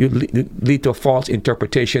two, you lead to a false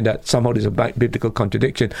interpretation that somehow there's a biblical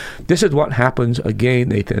contradiction. This is what happens again,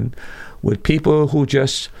 Nathan, with people who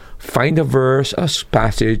just find a verse, a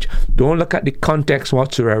passage, don't look at the context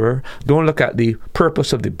whatsoever, don't look at the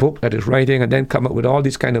purpose of the book that is writing, and then come up with all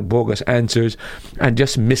these kind of bogus answers and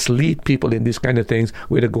just mislead people in these kind of things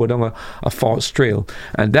where they go down a false trail.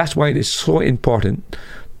 And that's why it is so important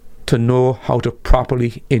to know how to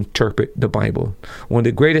properly interpret the Bible. One of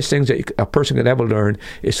the greatest things that a person can ever learn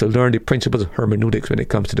is to learn the principles of hermeneutics when it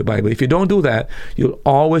comes to the Bible. If you don't do that, you'll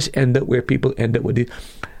always end up where people end up with it.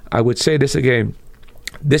 I would say this again.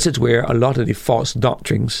 This is where a lot of the false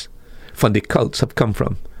doctrines from the cults have come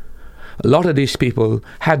from. A lot of these people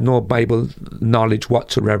had no Bible knowledge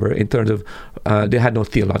whatsoever in terms of they had no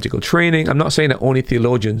theological training. I'm not saying that only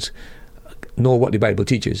theologians know what the Bible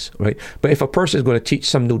teaches, right? But if a person is going to teach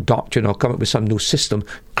some new doctrine or come up with some new system,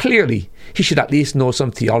 clearly he should at least know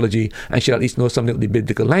some theology and should at least know something of the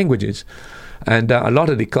biblical languages. And a lot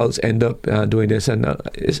of the cults end up doing this, and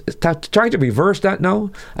trying to reverse that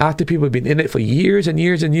now after people have been in it for years and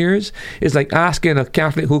years and years is like asking a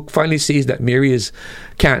Catholic who finally sees that Mary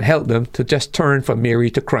can't help them to just turn from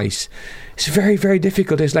Mary to Christ. It's very, very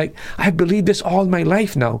difficult. It's like, I've believed this all my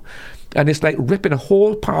life now, and it's like ripping a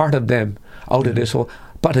whole part of them out of this whole.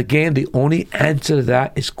 But again, the only answer to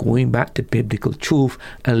that is going back to biblical truth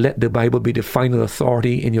and let the Bible be the final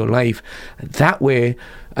authority in your life. That way,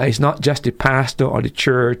 it's not just the pastor or the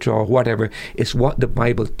church or whatever. It's what the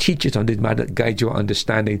Bible teaches on this matter that guides your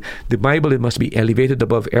understanding. The Bible, it must be elevated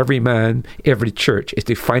above every man, every church. It's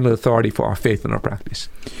the final authority for our faith and our practice.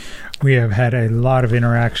 We have had a lot of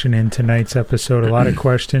interaction in tonight's episode, a lot of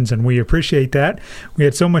questions, and we appreciate that. We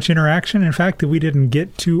had so much interaction, in fact, that we didn't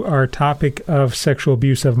get to our topic of sexual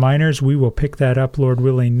abuse of minors. We will pick that up, Lord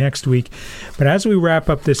willing, next week. But as we wrap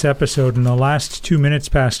up this episode, in the last 2 minutes,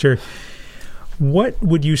 Pastor, what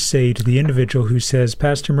would you say to the individual who says,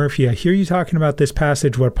 Pastor Murphy, I hear you talking about this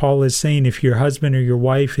passage, what Paul is saying, if your husband or your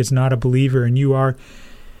wife is not a believer and you are,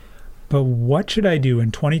 but what should I do in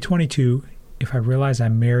 2022 if I realize I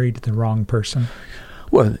married the wrong person?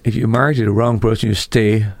 Well, if you're married to the wrong person, you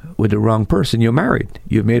stay with the wrong person. You're married.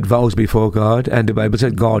 You've made vows before God, and the Bible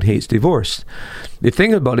said God hates divorce. The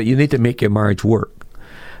thing about it, you need to make your marriage work.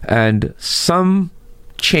 And some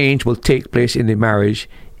change will take place in the marriage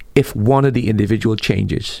if one of the individual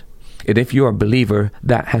changes. And if you're a believer,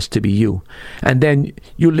 that has to be you. And then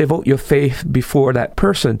you live out your faith before that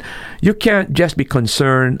person. You can't just be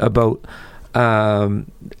concerned about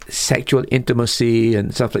sexual intimacy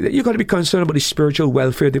and stuff like that. You've got to be concerned about the spiritual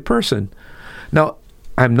welfare of the person. Now,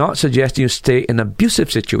 I'm not suggesting you stay in an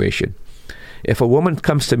abusive situation. If a woman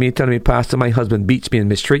comes to me telling me, Pastor, my husband beats me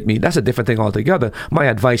and mistreats me, that's a different thing altogether. My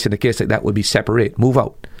advice in a case like that would be separate, move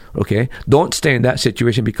out. Okay? Don't stay in that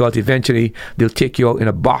situation, because eventually they'll take you out in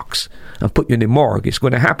a box and put you in the morgue. It's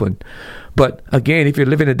going to happen. But again, if you're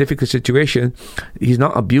living in a difficult situation, he's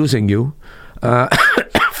not abusing you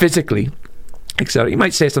physically, etc. He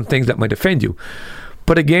might say some things that might offend you.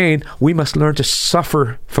 But again, we must learn to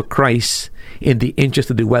suffer for Christ in the interest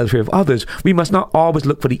of the welfare of others. We must not always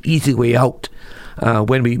look for the easy way out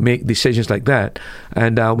when we make decisions like that.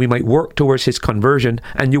 And we might work towards his conversion.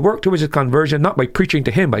 And you work towards his conversion not by preaching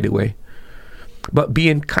to him, by the way, but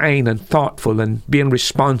being kind and thoughtful and being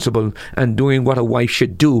responsible and doing what a wife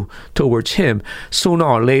should do towards him. Sooner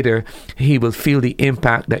or later, he will feel the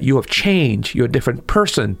impact that you have changed. You're a different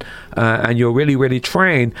person, and you're really, really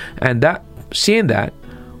trying. And that seeing that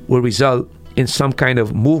will result in some kind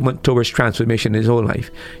of movement towards transformation in his whole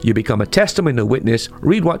life. You become a testimony, a witness.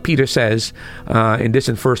 Read what Peter says in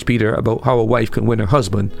 1 Peter about how a wife can win her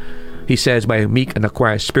husband. He says, by a meek and a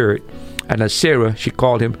quiet spirit. And as Sarah, she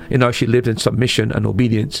called him, she lived in submission and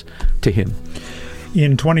obedience to him.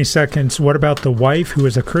 In 20 seconds, what about the wife who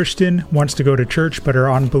is a Christian, wants to go to church, but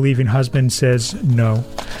her unbelieving husband says no?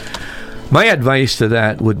 My advice to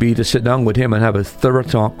that would be to sit down with him and have a thorough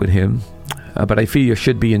talk with him. But I feel you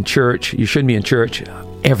should be in church. You shouldn't be in church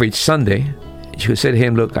every Sunday. You should say to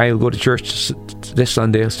him, look, I'll go to church this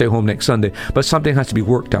Sunday, I'll stay home next Sunday. But something has to be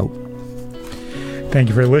worked out. Thank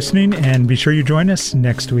you for listening, and be sure you join us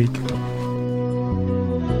next week.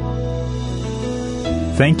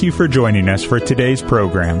 Thank you for joining us for today's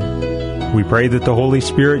program. We pray that the Holy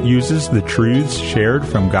Spirit uses the truths shared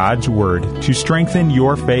from God's Word to strengthen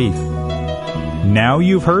your faith. Now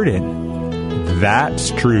you've heard it.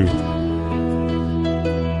 That's truth.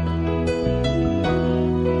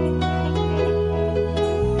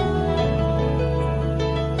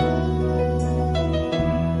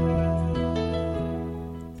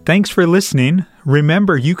 Thanks for listening.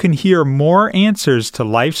 Remember, you can hear more answers to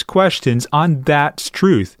life's questions on That's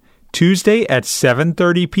Truth, Tuesday at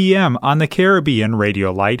 7:30 p.m. on the Caribbean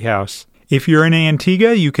Radio Lighthouse. If you're in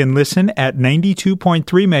Antigua, you can listen at 92.3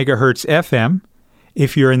 megahertz FM.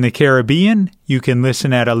 If you're in the Caribbean, you can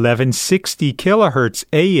listen at 1160 kilohertz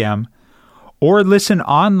AM, or listen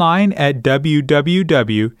online at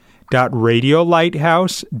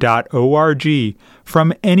www.radiolighthouse.org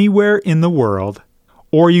from anywhere in the world.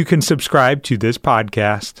 Or you can subscribe to this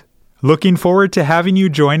podcast. Looking forward to having you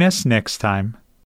join us next time.